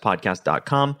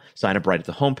successpodcast.com, sign up right at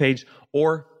the homepage,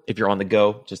 or if you're on the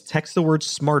go, just text the word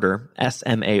SMARTER,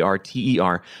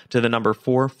 SMARTER, to the number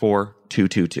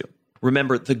 44222.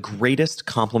 Remember, the greatest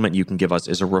compliment you can give us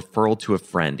is a referral to a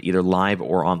friend, either live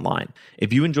or online.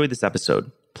 If you enjoyed this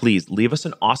episode, please leave us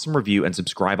an awesome review and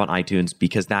subscribe on iTunes,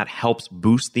 because that helps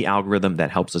boost the algorithm,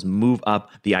 that helps us move up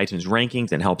the iTunes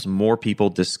rankings and helps more people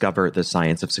discover the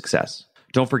science of success.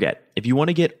 Don't forget, if you want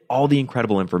to get all the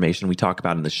incredible information we talk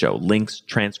about in the show, links,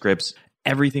 transcripts,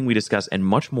 everything we discuss, and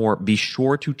much more, be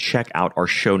sure to check out our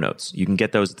show notes. You can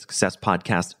get those at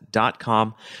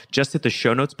successpodcast.com. Just hit the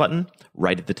show notes button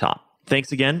right at the top.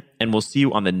 Thanks again, and we'll see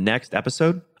you on the next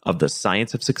episode of The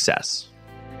Science of Success.